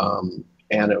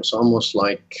 And it was almost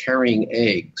like carrying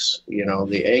eggs.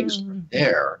 The eggs are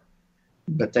there,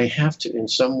 but they have to in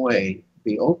some way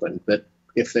be opened. But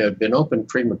if they had been opened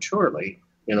prematurely,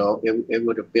 it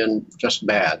would have been just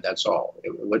bad. That's all.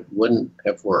 It wouldn't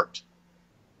have worked.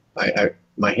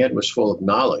 My head was full of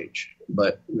knowledge,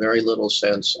 but very little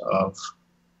sense of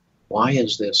why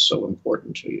is this so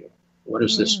important to you? What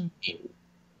does this mean?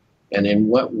 And in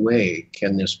what way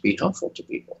can this be helpful to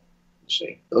people? You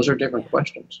see, those are different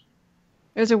questions.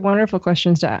 Those are wonderful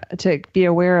questions to be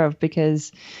aware of,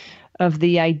 because of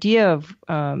the idea of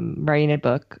writing a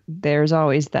book. There's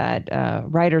always that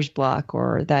writer's block,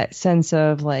 or that sense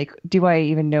of like, do I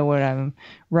even know what I'm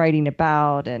writing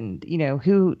about? And,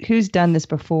 who's done this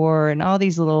before? And all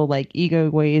these little like ego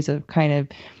ways of kind of,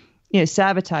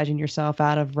 sabotaging yourself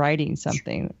out of writing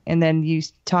something. And then you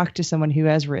talk to someone who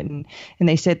has written, and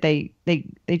they said they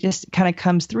just kind of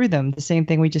comes through them. The same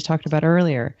thing we just talked about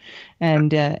earlier.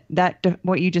 And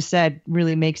what you just said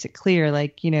really makes it clear,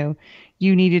 like, you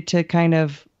needed to kind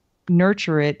of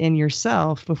nurture it in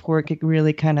yourself before it could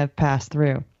really kind of pass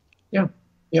through. Yeah.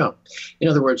 Yeah. In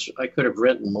other words, I could have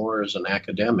written more as an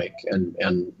academic and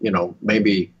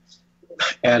maybe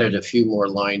added a few more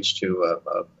lines to a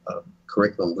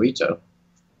curriculum vitae,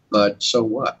 but so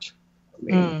what? I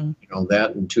mean,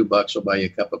 that and $2 will buy you a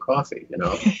cup of coffee,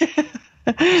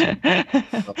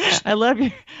 I love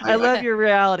your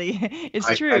reality.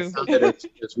 It's true. I found that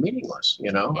it's meaningless,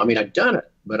 I mean, I'd done it,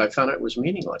 but I found it was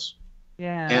meaningless.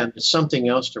 Yeah. And it's something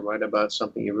else to write about,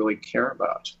 something you really care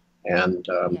about. And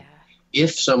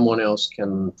if someone else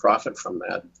can profit from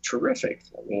that, terrific.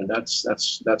 I mean, that's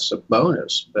a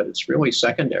bonus, but it's really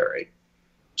secondary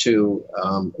to,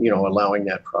 allowing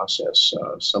that process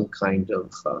some kind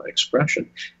of expression.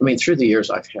 I mean, through the years,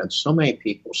 I've had so many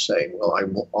people say, well, I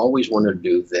always wanted to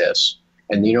do this.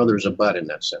 And, there's a but in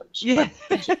that sentence. Yeah.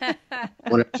 I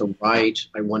wanted to write.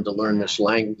 I wanted to learn this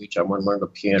language. I wanted to learn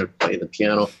to play the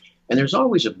piano. And there's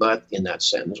always a but in that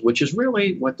sentence, which is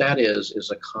really what that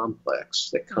is a complex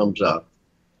that comes up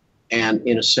and,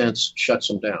 in a sense, shuts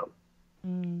them down.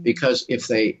 Because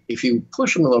if you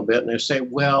push them a little bit and they say,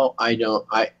 well, I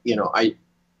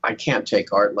can't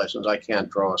take art lessons. I can't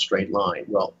draw a straight line.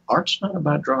 Well, art's not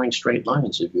about drawing straight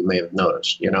lines, if you may have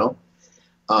noticed,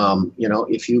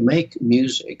 if you make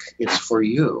music, it's for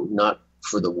you, not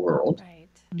for the world. Right.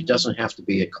 It doesn't have to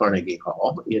be at Carnegie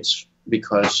Hall. It's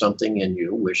because something in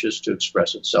you wishes to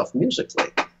express itself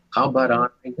musically. How about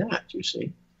honoring that, you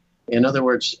see? In other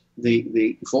words,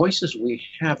 the voices we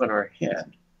have in our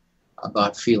head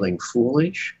about feeling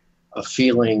foolish, a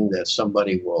feeling that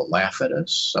somebody will laugh at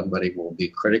us, somebody will be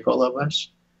critical of us,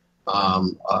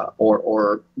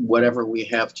 or whatever we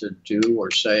have to do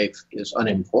or say is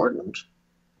unimportant,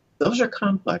 those are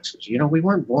complexes. We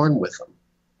weren't born with them.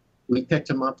 We picked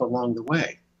them up along the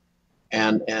way.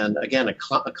 And again,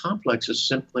 a complex is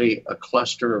simply a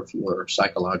cluster of your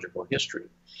psychological history.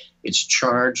 It's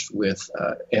charged with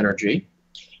energy.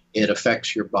 It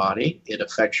affects your body. It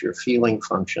affects your feeling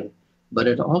function. But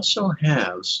it also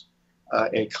has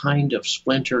a kind of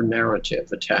splinter narrative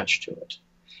attached to it.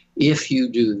 If you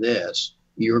do this,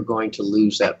 you're going to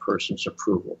lose that person's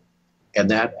approval. And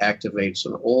that activates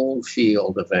an old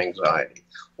field of anxiety.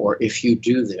 Or if you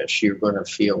do this, you're going to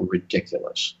feel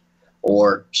ridiculous.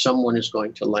 Or someone is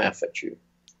going to laugh at you.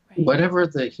 Right. Whatever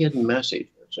the hidden message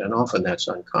is, and often that's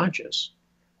unconscious,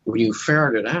 when you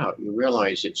ferret it out, you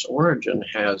realize its origin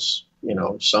has,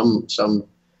 some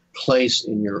place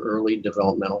in your early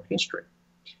developmental history.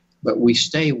 But we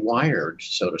stay wired,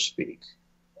 so to speak,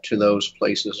 to those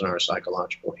places in our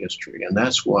psychological history. And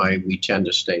that's why we tend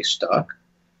to stay stuck.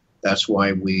 That's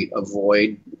why we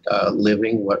avoid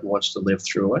living what wants to live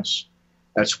through us.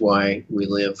 That's why we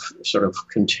live sort of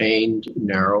contained,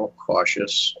 narrow,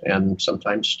 cautious, and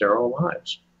sometimes sterile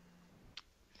lives.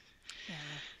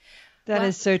 That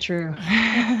is so true.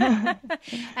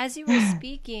 As you were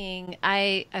speaking,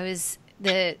 I was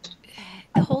the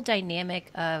whole dynamic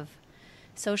of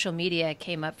social media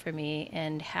came up for me,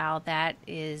 and how that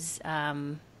is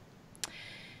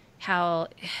how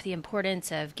the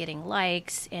importance of getting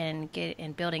likes and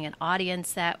building an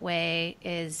audience that way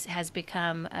has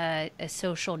become a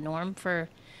social norm for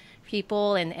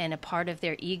people, and a part of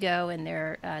their ego and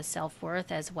their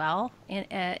self-worth as well, in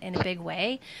a big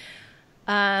way.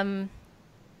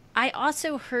 I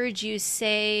also heard you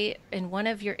say in one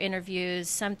of your interviews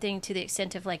something to the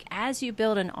extent of, like, as you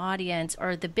build an audience,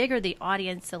 or the bigger the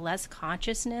audience, the less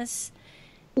consciousness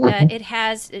it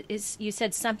has. You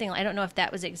said something, I don't know if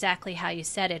that was exactly how you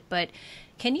said it, but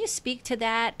can you speak to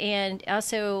that, and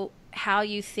also how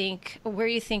you think, where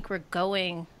you think we're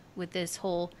going with this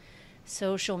whole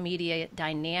social media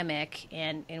dynamic,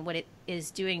 and what it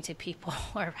is doing to people,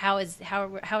 or how is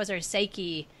our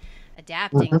psyche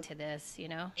adapting to this, you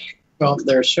know? Well,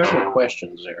 there are several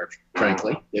questions there,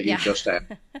 frankly, that you just asked.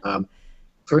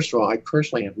 First of all, I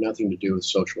personally have nothing to do with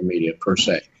social media per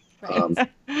se. Right.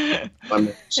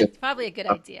 It's probably a good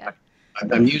idea.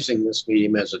 I'm using this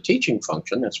medium as a teaching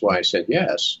function. That's why I said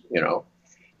yes. You know,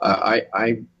 I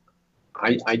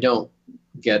don't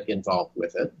get involved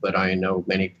with it, but I know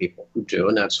many people who do,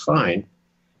 and that's fine.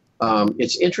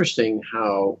 It's interesting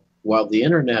how, while the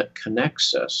internet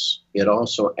connects us, it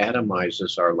also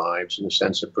atomizes our lives in the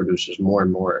sense it produces more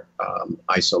and more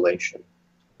isolation.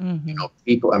 Mm-hmm. You know,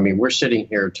 people, I mean, we're sitting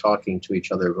here talking to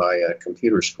each other via a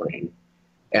computer screen,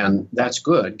 and that's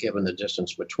good given the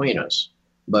distance between us.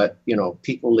 But, you know,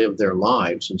 people live their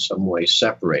lives in some way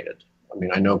separated. I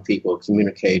mean, I know people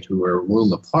communicate who are a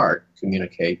room apart,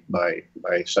 communicate by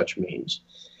such means.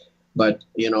 But,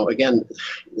 you know, again,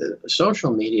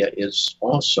 social media is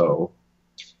also,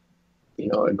 you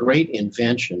know, a great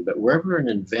invention, but wherever an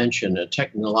invention, a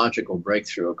technological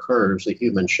breakthrough occurs, the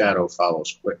human shadow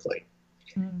follows quickly.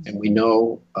 Mm. And we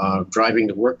know, driving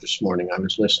to work this morning, I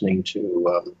was listening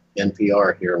to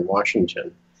NPR here in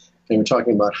Washington, and we're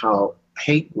talking about how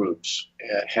hate groups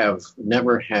have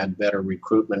never had better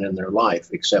recruitment in their life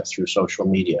except through social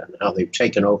media, and how they've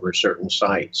taken over certain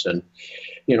sites, and,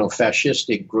 you know,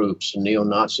 fascistic groups and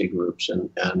neo-Nazi groups and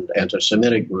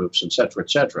anti-Semitic groups, et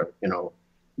cetera, you know,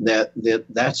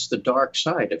 that's the dark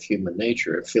side of human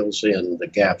nature. It fills in the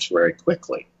gaps very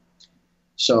quickly.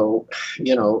 So,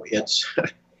 you know,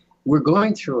 we're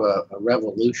going through a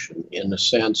revolution in the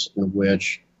sense in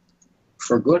which,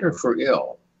 for good or for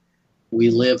ill, we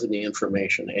live in the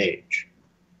information age.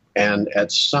 And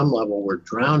at some level, we're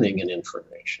drowning in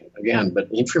information. Again,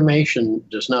 but information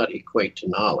does not equate to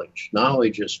knowledge.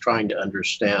 Knowledge is trying to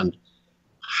understand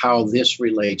how this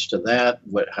relates to that,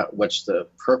 what's the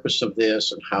purpose of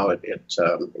this, and how it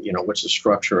you know, what's the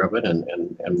structure of it,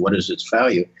 and what is its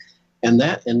value. And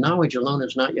knowledge alone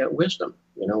is not yet wisdom.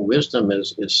 You know, wisdom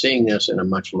is seeing this in a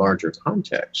much larger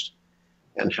context,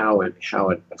 and how it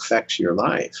affects your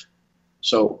life.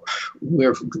 So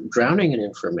we're drowning in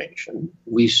information.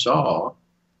 We saw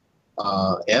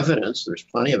evidence, there's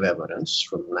plenty of evidence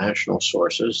from national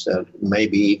sources that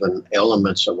maybe even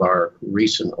elements of our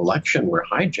recent election were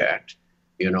hijacked,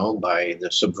 you know, by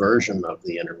the subversion of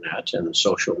the internet and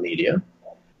social media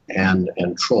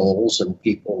and trolls and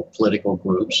people, political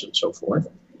groups and so forth.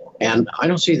 And I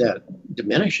don't see that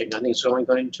diminishing. I think it's only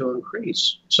going to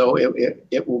increase. So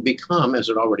it will become, as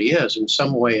it already is, in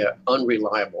some way an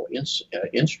unreliable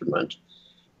instrument,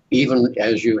 even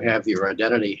as you have your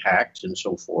identity hacked and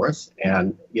so forth.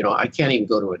 And, you know, I can't even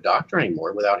go to a doctor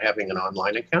anymore without having an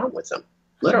online account with them,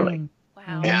 literally.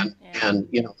 Wow. And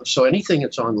you know, so anything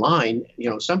that's online, you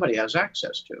know, somebody has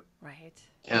access to. Right.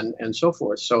 And so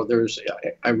forth. So there's,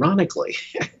 ironically,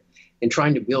 in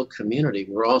trying to build community,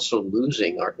 we're also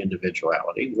losing our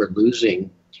individuality. We're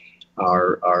losing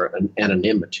our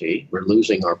anonymity. We're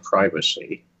losing our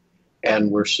privacy.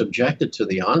 And we're subjected to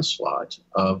the onslaught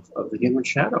of the human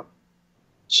shadow.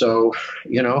 So,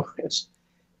 you know,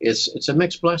 it's a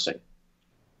mixed blessing.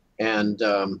 And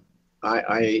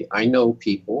I know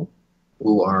people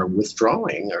who are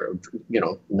withdrawing, or, you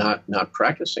know, not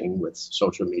practicing with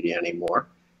social media anymore.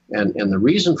 And the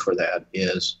reason for that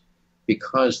is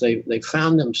because they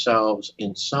found themselves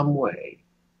in some way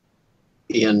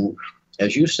in,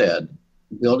 as you said,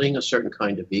 building a certain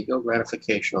kind of ego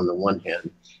gratification on the one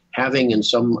hand, having in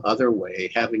some other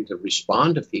way, having to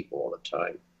respond to people all the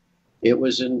time. It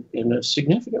was in a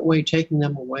significant way taking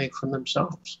them away from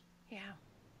themselves. Yeah.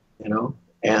 You know,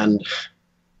 and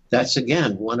that's,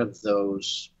 again, one of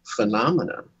those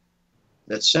phenomena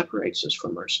that separates us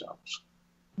from ourselves.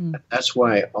 Mm. That's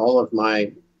why all of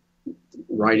my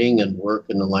writing and work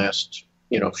in the last,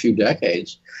 you know, few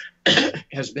decades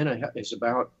is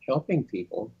about helping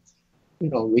people,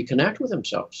 reconnect with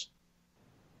themselves.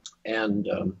 And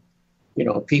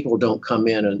people don't come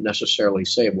in and necessarily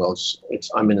say, well,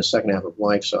 I'm in the second half of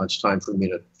life, so it's time for me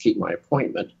to keep my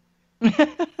appointment.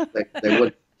 They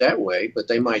would that way, but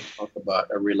they might talk about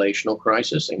a relational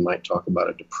crisis. They might talk about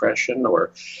a depression,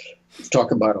 or talk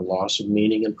about a loss of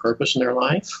meaning and purpose in their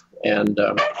life. And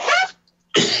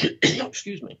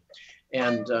excuse me.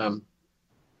 And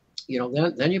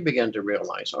then you begin to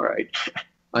realize, all right,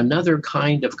 another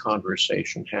kind of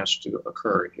conversation has to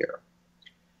occur here.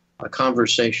 A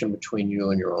conversation between you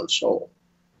and your own soul.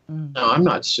 Now, I'm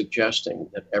not suggesting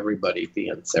that everybody be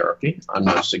in therapy. I'm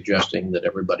not suggesting that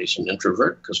everybody's an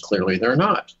introvert, because clearly they're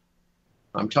not.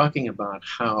 I'm talking about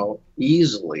how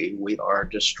easily we are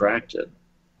distracted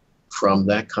from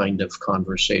that kind of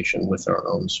conversation with our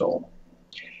own soul.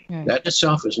 That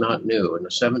itself is not new. In the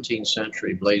 17th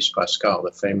century, Blaise Pascal,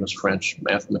 the famous French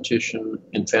mathematician,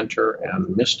 inventor,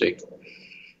 and mystic,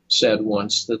 said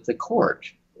once that the court,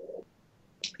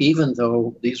 even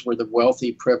though these were the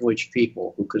wealthy, privileged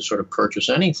people who could sort of purchase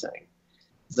anything,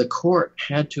 the court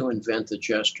had to invent the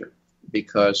jester,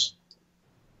 because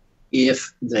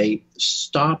if they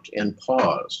stopped and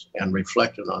paused and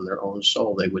reflected on their own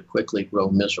soul, they would quickly grow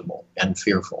miserable and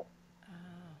fearful.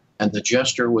 And the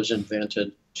jester was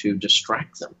invented to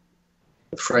distract them.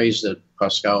 The phrase that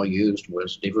Pascal used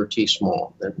was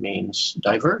divertissement, that means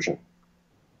diversion.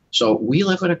 So we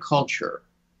live in a culture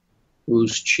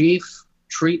whose chief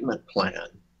treatment plan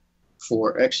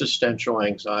for existential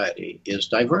anxiety is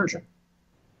diversion.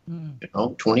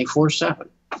 24/7.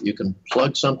 You can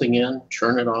plug something in,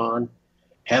 turn it on,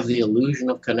 have the illusion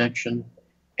of connection,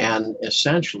 and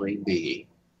essentially be,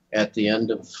 at the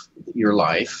end of your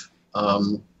life,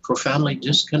 profoundly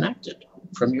disconnected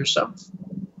from yourself,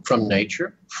 from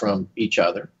nature, from each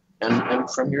other, and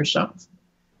from yourself,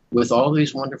 with all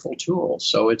these wonderful tools.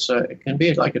 So it can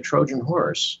be like a Trojan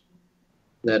horse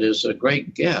that is a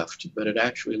great gift, but it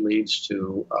actually leads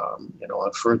to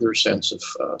a further sense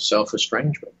of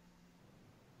self-estrangement.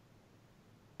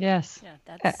 Yes. Yeah,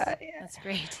 that's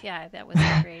great. Yeah, that was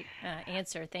a great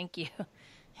answer. Thank you.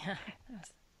 Yeah.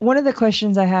 One of the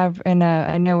questions I have, and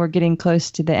I know we're getting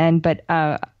close to the end, but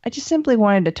I just simply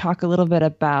wanted to talk a little bit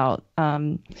about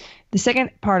the second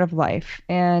part of life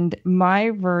and my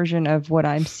version of what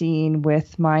I'm seeing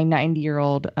with my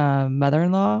 90-year-old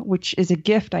mother-in-law, which is a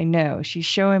gift, I know. She's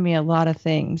showing me a lot of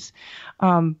things,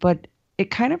 but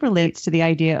it kind of relates to the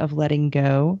idea of letting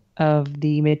go of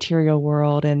the material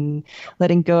world and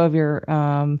letting go of your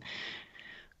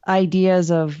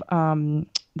ideas of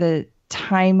the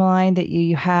timeline that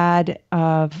you had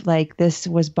of like, this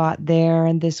was bought there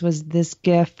and this was this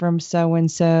gift from so and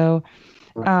so.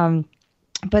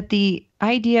 But the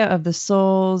idea of the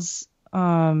souls,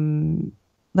 I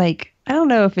don't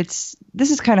know if this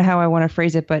is kind of how I want to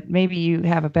phrase it, but maybe you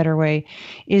have a better way,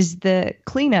 is the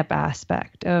cleanup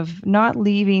aspect of not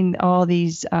leaving all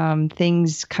these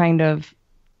things kind of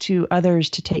to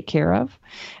others to take care of,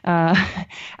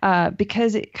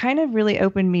 because it kind of really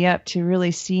opened me up to really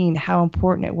seeing how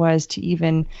important it was to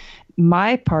even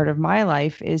my part of my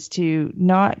life is to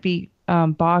not be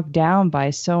bogged down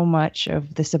by so much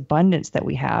of this abundance that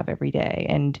we have every day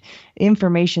and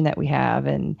information that we have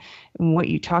and what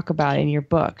you talk about in your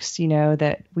books,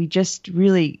 that we just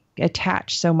really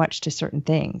attach so much to certain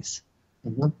things.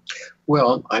 Mm-hmm.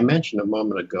 Well, I mentioned a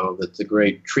moment ago that the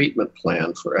great treatment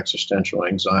plan for existential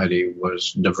anxiety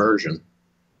was diversion.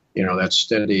 That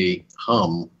steady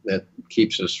hum that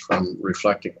keeps us from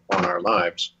reflecting on our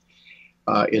lives.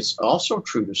 It's also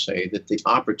true to say that the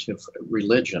operative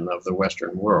religion of the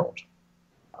Western world,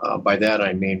 by that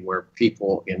I mean where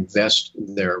people invest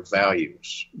their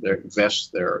values,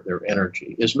 invest their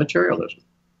energy, is materialism.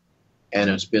 And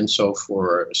it's been so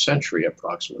for a century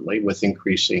approximately, with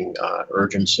increasing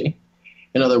urgency.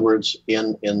 In other words,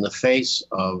 in the face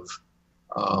of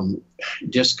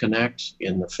disconnect,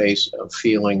 in the face of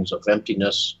feelings of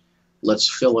emptiness, let's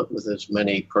fill it with as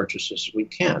many purchases as we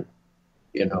can.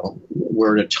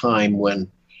 We're at a time when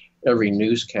every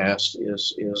newscast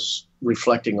is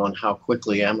reflecting on how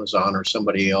quickly Amazon or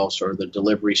somebody else or the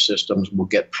delivery systems will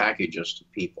get packages to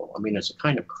people. I mean, it's a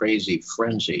kind of crazy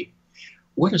frenzy.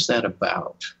 What is that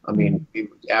about? I mean, we've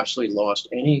absolutely lost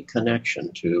any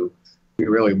connection to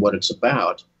really what it's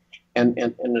about. And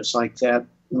it's like that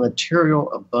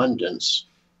material abundance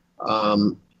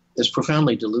is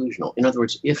profoundly delusional. In other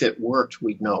words, if it worked,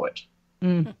 we'd know it.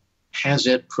 Has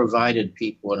it provided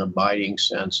people an abiding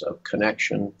sense of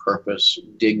connection, purpose,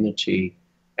 dignity,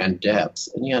 and depth?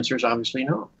 And the answer is obviously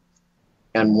no.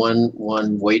 And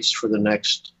one waits for the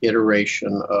next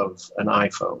iteration of an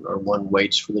iPhone, or one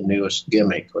waits for the newest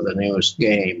gimmick or the newest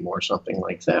game or something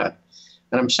like that.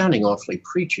 And I'm sounding awfully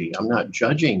preachy. I'm not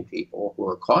judging people who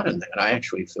are caught in that. I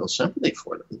actually feel sympathy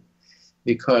for them,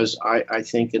 because I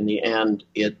think in the end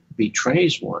it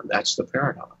betrays one. That's the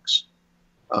paradox.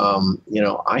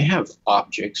 I have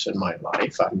objects in my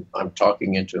life. I'm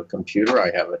talking into a computer.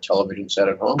 I have a television set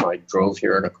at home. I drove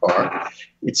here in a car.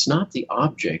 It's not the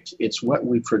object. It's what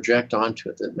we project onto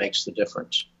it that makes the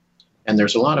difference. And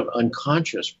there's a lot of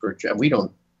unconscious we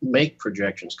don't make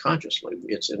projections consciously.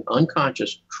 It's an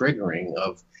unconscious triggering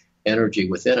of energy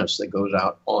within us that goes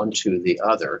out onto the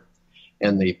other.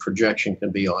 And the projection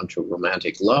can be onto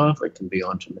romantic love. It can be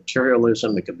onto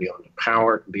materialism. It can be onto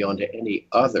power. It can be onto any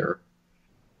other.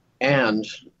 And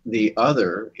the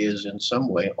other is in some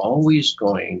way always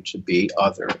going to be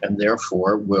other, and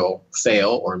therefore will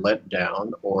fail or let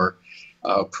down or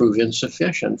prove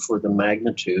insufficient for the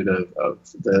magnitude of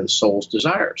the soul's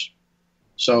desires.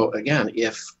 So again,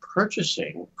 if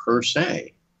purchasing per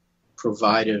se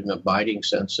provided an abiding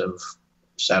sense of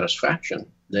satisfaction,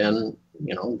 then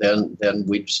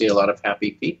we'd see a lot of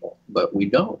happy people, but we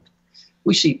don't.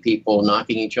 We see people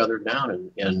knocking each other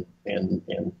down in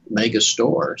mega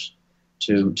stores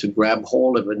to grab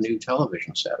hold of a new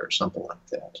television set or something like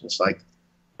that. It's like,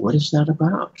 what is that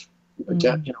about?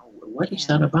 What is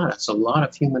that about? It's a lot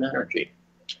of human energy.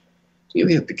 To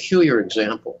give you a peculiar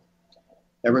example,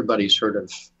 everybody's heard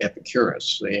of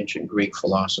Epicurus, the ancient Greek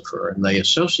philosopher, and they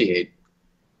associate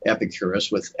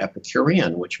Epicurus with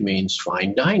Epicurean, which means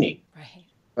fine dining. Right.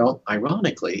 Well,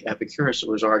 ironically, Epicurus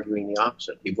was arguing the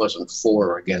opposite. He wasn't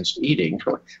for or against eating.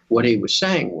 What he was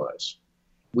saying was,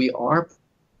 we are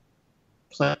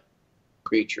pleasant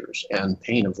creatures and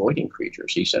pain-avoiding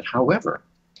creatures. He said, however,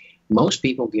 most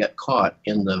people get caught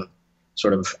in the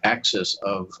sort of axis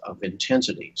of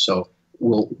intensity. So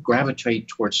we'll gravitate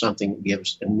towards something that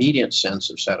gives immediate sense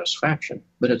of satisfaction,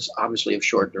 but it's obviously of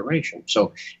short duration.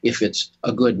 So if it's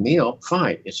a good meal,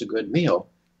 fine, it's a good meal.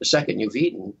 The second you've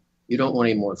eaten, you don't want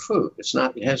any more food.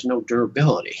 It has no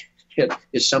durability. It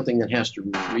is something that has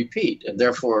to repeat, and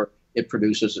therefore it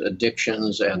produces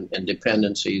addictions and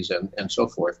dependencies and so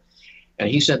forth. And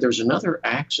he said there's another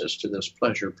axis to this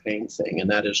pleasure-pain thing, and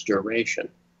that is duration.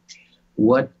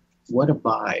 What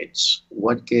abides?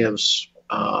 What gives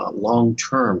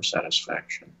long-term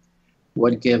satisfaction?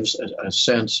 What gives a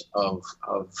sense of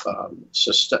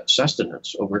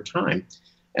sustenance over time?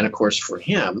 And of course, for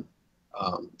him,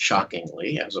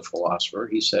 shockingly, as a philosopher,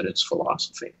 he said it's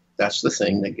philosophy. That's the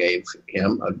thing that gave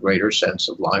him a greater sense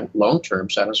of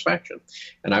long-term satisfaction.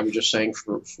 And I was just saying,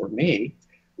 for me,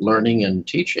 learning and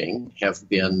teaching have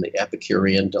been the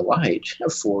Epicurean delight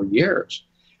for years.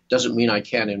 Doesn't mean I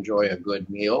can't enjoy a good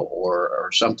meal or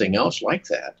something else like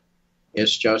that.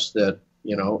 It's just that,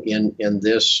 in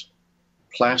this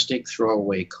plastic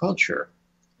throwaway culture,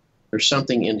 there's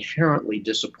something inherently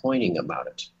disappointing about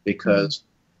it, because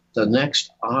the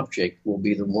next object will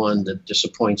be the one that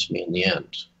disappoints me in the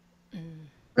end. I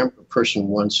remember a person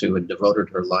once who had devoted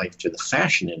her life to the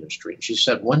fashion industry. She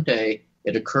said, one day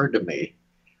it occurred to me,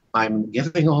 I'm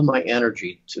giving all my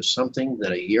energy to something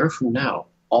that a year from now,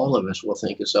 all of us will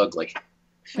think is ugly.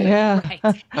 Yeah.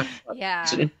 Right. Yeah.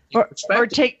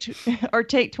 Or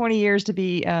take 20 years to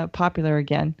be popular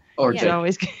again. Or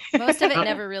Most of it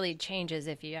never really changes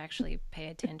if you actually pay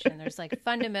attention. There's like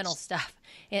fundamental stuff.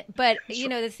 But,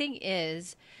 the thing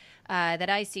is that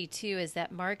I see too is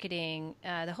that marketing,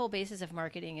 the whole basis of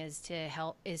marketing is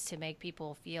to make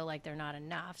people feel like they're not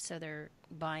enough. So they're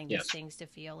buying these things to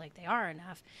feel like they are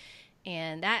enough.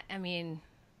 And that, I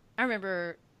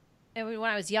remember when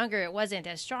I was younger, it wasn't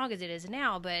as strong as it is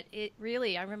now, but it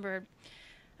really, I remember,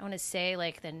 I want to say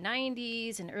like the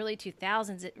 90s and early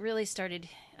 2000s, it really started,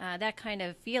 that kind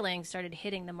of feeling started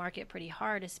hitting the market pretty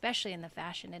hard, especially in the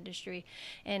fashion industry.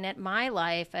 And at my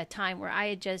life, a time where I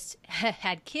had just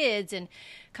had kids and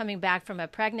coming back from a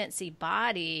pregnancy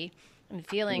body and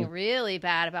feeling really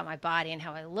bad about my body and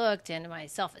how I looked and my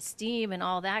self-esteem and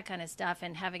all that kind of stuff,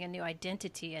 and having a new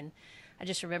identity. And I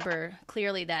just remember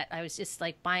clearly that I was just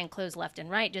like buying clothes left and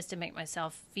right just to make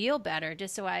myself feel better,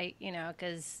 just so I,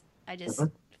 because I just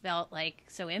felt like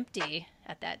so empty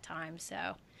at that time.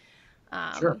 So,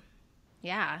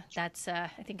 yeah, that's, I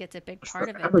think it's a big part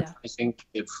of it. Advertising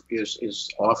is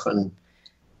often,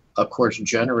 of course,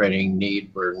 generating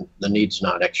need where the need's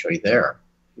not actually there.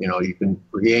 You can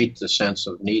create the sense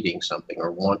of needing something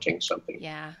or wanting something.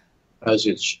 Yeah. Because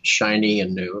it's shiny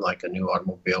and new, like a new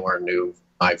automobile or a new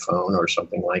iPhone or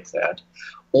something like that.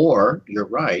 Or you're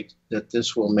right that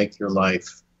this will make your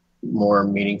life more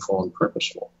meaningful and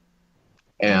purposeful.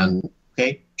 And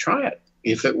okay, try it.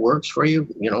 if it works for you,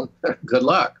 good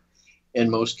luck. In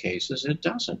most cases, it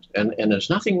doesn't. And there's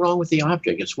nothing wrong with the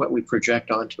object. It's what we project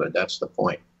onto it. That's the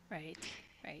point. Right,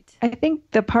 right. I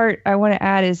think the part I want to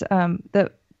add is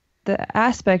the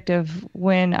aspect of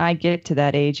when I get to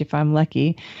that age, if I'm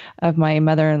lucky, of my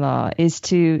mother-in-law, is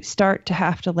to start to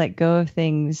have to let go of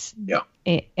things. Yeah.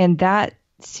 And that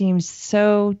seems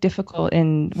so difficult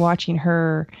in watching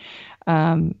her.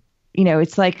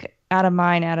 It's like out of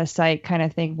mind, out of sight kind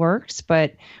of thing works.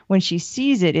 But when she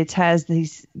sees it, it has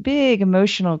these big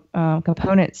emotional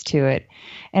components to it.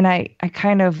 And I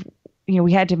kind of,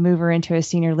 we had to move her into a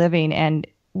senior living. And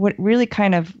what really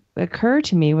kind of occurred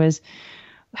to me was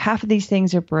half of these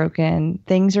things are broken.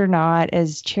 Things are not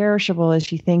as cherishable as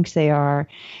she thinks they are.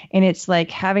 And it's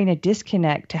like having a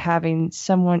disconnect to having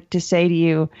someone to say to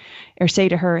you or say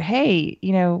to her, hey,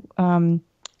 you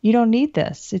don't need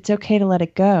this. It's okay to let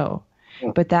it go.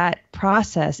 But that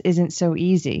process isn't so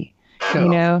easy,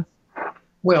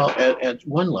 Well, at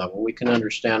one level, we can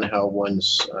understand how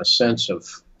one's sense of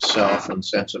self and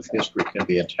sense of history can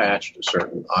be attached to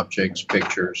certain objects,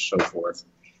 pictures, so forth.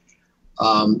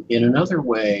 In another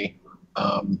way,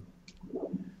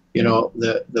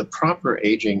 the proper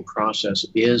aging process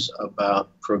is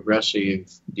about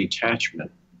progressive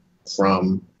detachment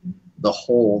from the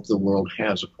hold the world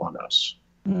has upon us.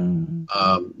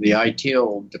 The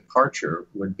ideal departure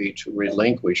would be to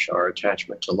relinquish our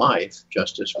attachment to life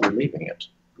just as we're leaving it,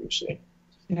 you see.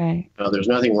 Right. Now, there's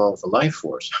nothing wrong with the life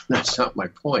force. That's not my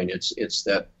point. It's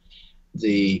that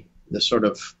the sort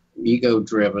of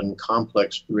ego-driven,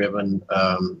 complex-driven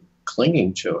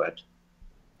clinging to it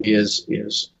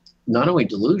is not only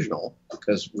delusional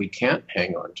because we can't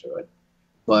hang on to it,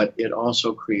 but it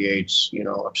also creates,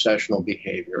 obsessional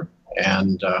behavior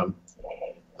and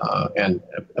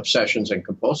obsessions and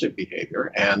compulsive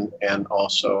behavior, and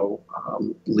also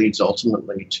leads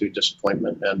ultimately to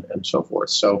disappointment and so forth.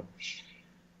 So,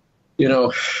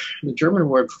 the German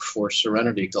word for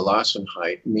serenity,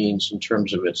 Gelassenheit, means in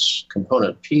terms of its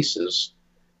component pieces,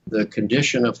 the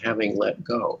condition of having let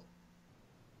go.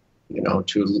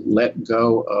 To let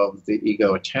go of the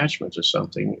ego attachment to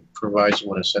something provides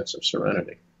one a sense of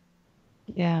serenity.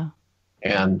 Yeah.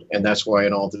 And that's why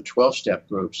in all the 12-step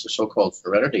groups, the so-called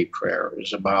serenity prayer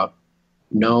is about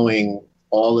knowing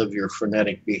all of your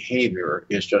frenetic behavior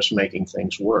is just making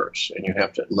things worse. And you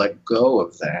have to let go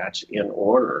of that in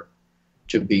order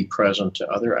to be present to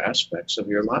other aspects of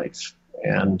your life.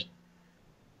 And,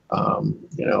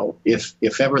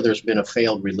 if ever there's been a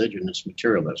failed religion, it's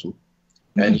materialism.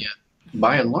 And yet,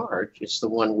 by and large, it's the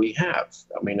one we have.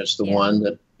 I mean, it's the one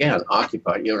that, again,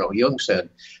 occupied, Jung said,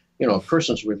 a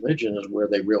person's religion is where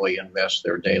they really invest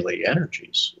their daily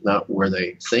energies, not where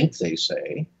they think they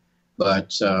say.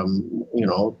 But,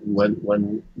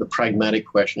 when the pragmatic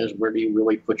question is, where do you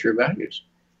really put your values?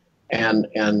 And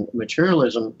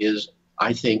materialism is,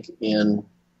 I think, in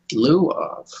lieu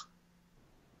of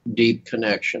deep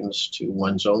connections to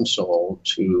one's own soul,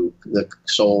 to the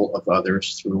soul of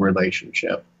others through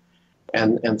relationship,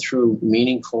 and through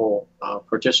meaningful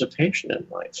participation in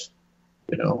life,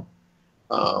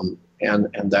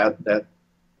 and that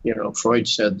Freud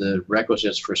said the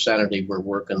requisites for sanity were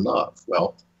work and love.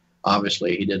 Well,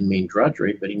 obviously he didn't mean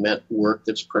drudgery, but he meant work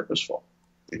that's purposeful.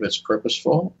 If it's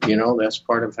purposeful, that's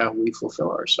part of how we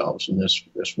fulfill ourselves in this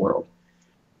world,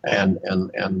 and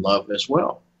love as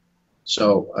well.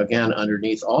 So again,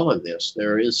 underneath all of this,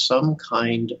 there is some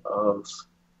kind of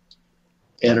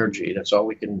energy. That's all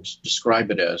we can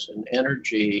describe it as, an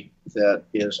energy that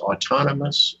is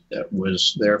autonomous, that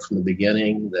was there from the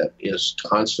beginning, that is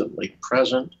constantly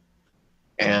present,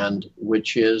 and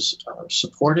which is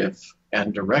supportive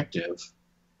and directive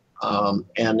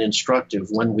and instructive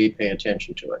when we pay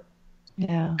attention to it.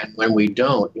 Yeah. And when we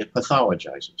don't, it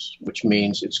pathologizes, which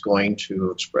means it's going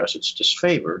to express its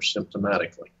disfavor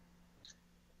symptomatically.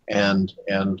 And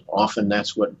often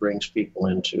that's what brings people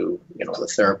into,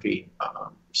 the therapy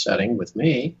setting with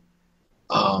me.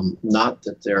 Not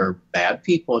that they're bad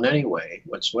people in any way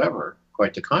whatsoever.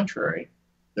 Quite the contrary.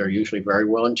 They're usually very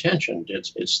well intentioned.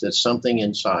 It's that something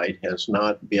inside has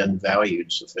not been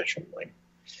valued sufficiently,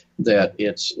 that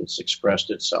it's expressed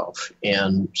itself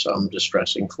in some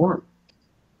distressing form.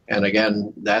 And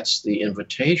again, that's the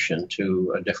invitation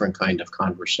to a different kind of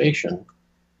conversation,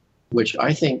 which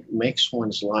I think makes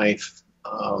one's life,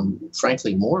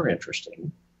 frankly, more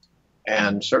interesting,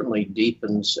 and certainly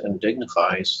deepens and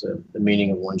dignifies the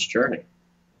meaning of one's journey.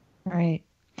 Right.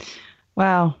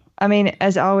 Wow. I mean,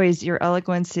 as always, your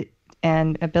eloquence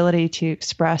and ability to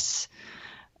express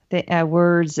the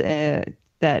words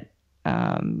that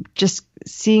just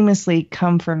seamlessly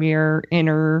come from your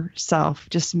inner self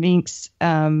just makes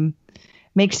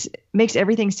makes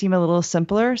everything seem a little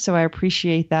simpler. So I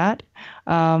appreciate that.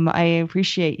 I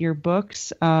appreciate your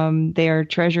books. They are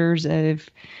treasures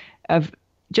of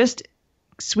just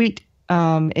sweet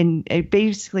and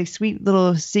basically sweet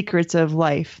little secrets of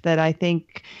life that I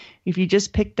think if you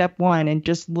just picked up one and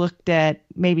just looked at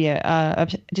maybe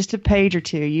just a page or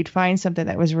two, you'd find something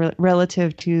that was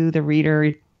relative to the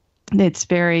reader. It's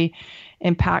very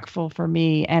impactful for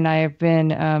me, and I have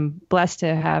been blessed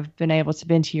to have been able to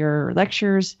been to your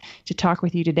lectures, to talk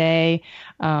with you today,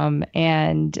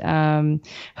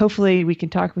 and hopefully we can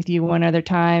talk with you one other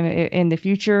time in the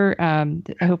future.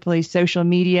 Hopefully social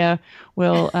media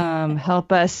will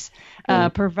help us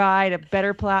provide a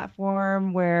better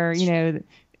platform where,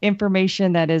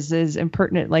 information that is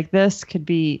impertinent like this could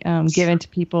be given to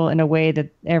people in a way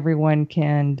that everyone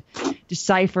can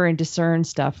decipher and discern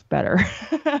stuff better.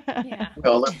 Yeah.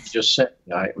 Well, let me just say,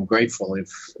 I'm grateful if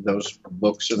those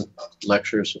books and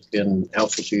lectures have been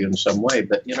helpful to you in some way,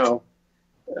 but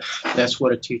that's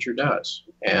what a teacher does.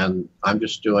 And I'm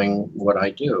just doing what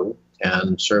I do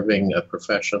and serving a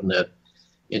profession that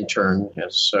in turn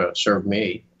has served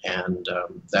me. And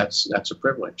that's a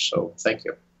privilege. So thank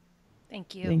you.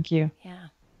 Thank you. Thank you. Yeah.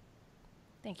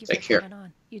 Thank you Take for care. coming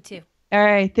on. You too. All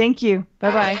right. Thank you.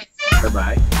 Bye-bye.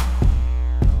 Bye-bye.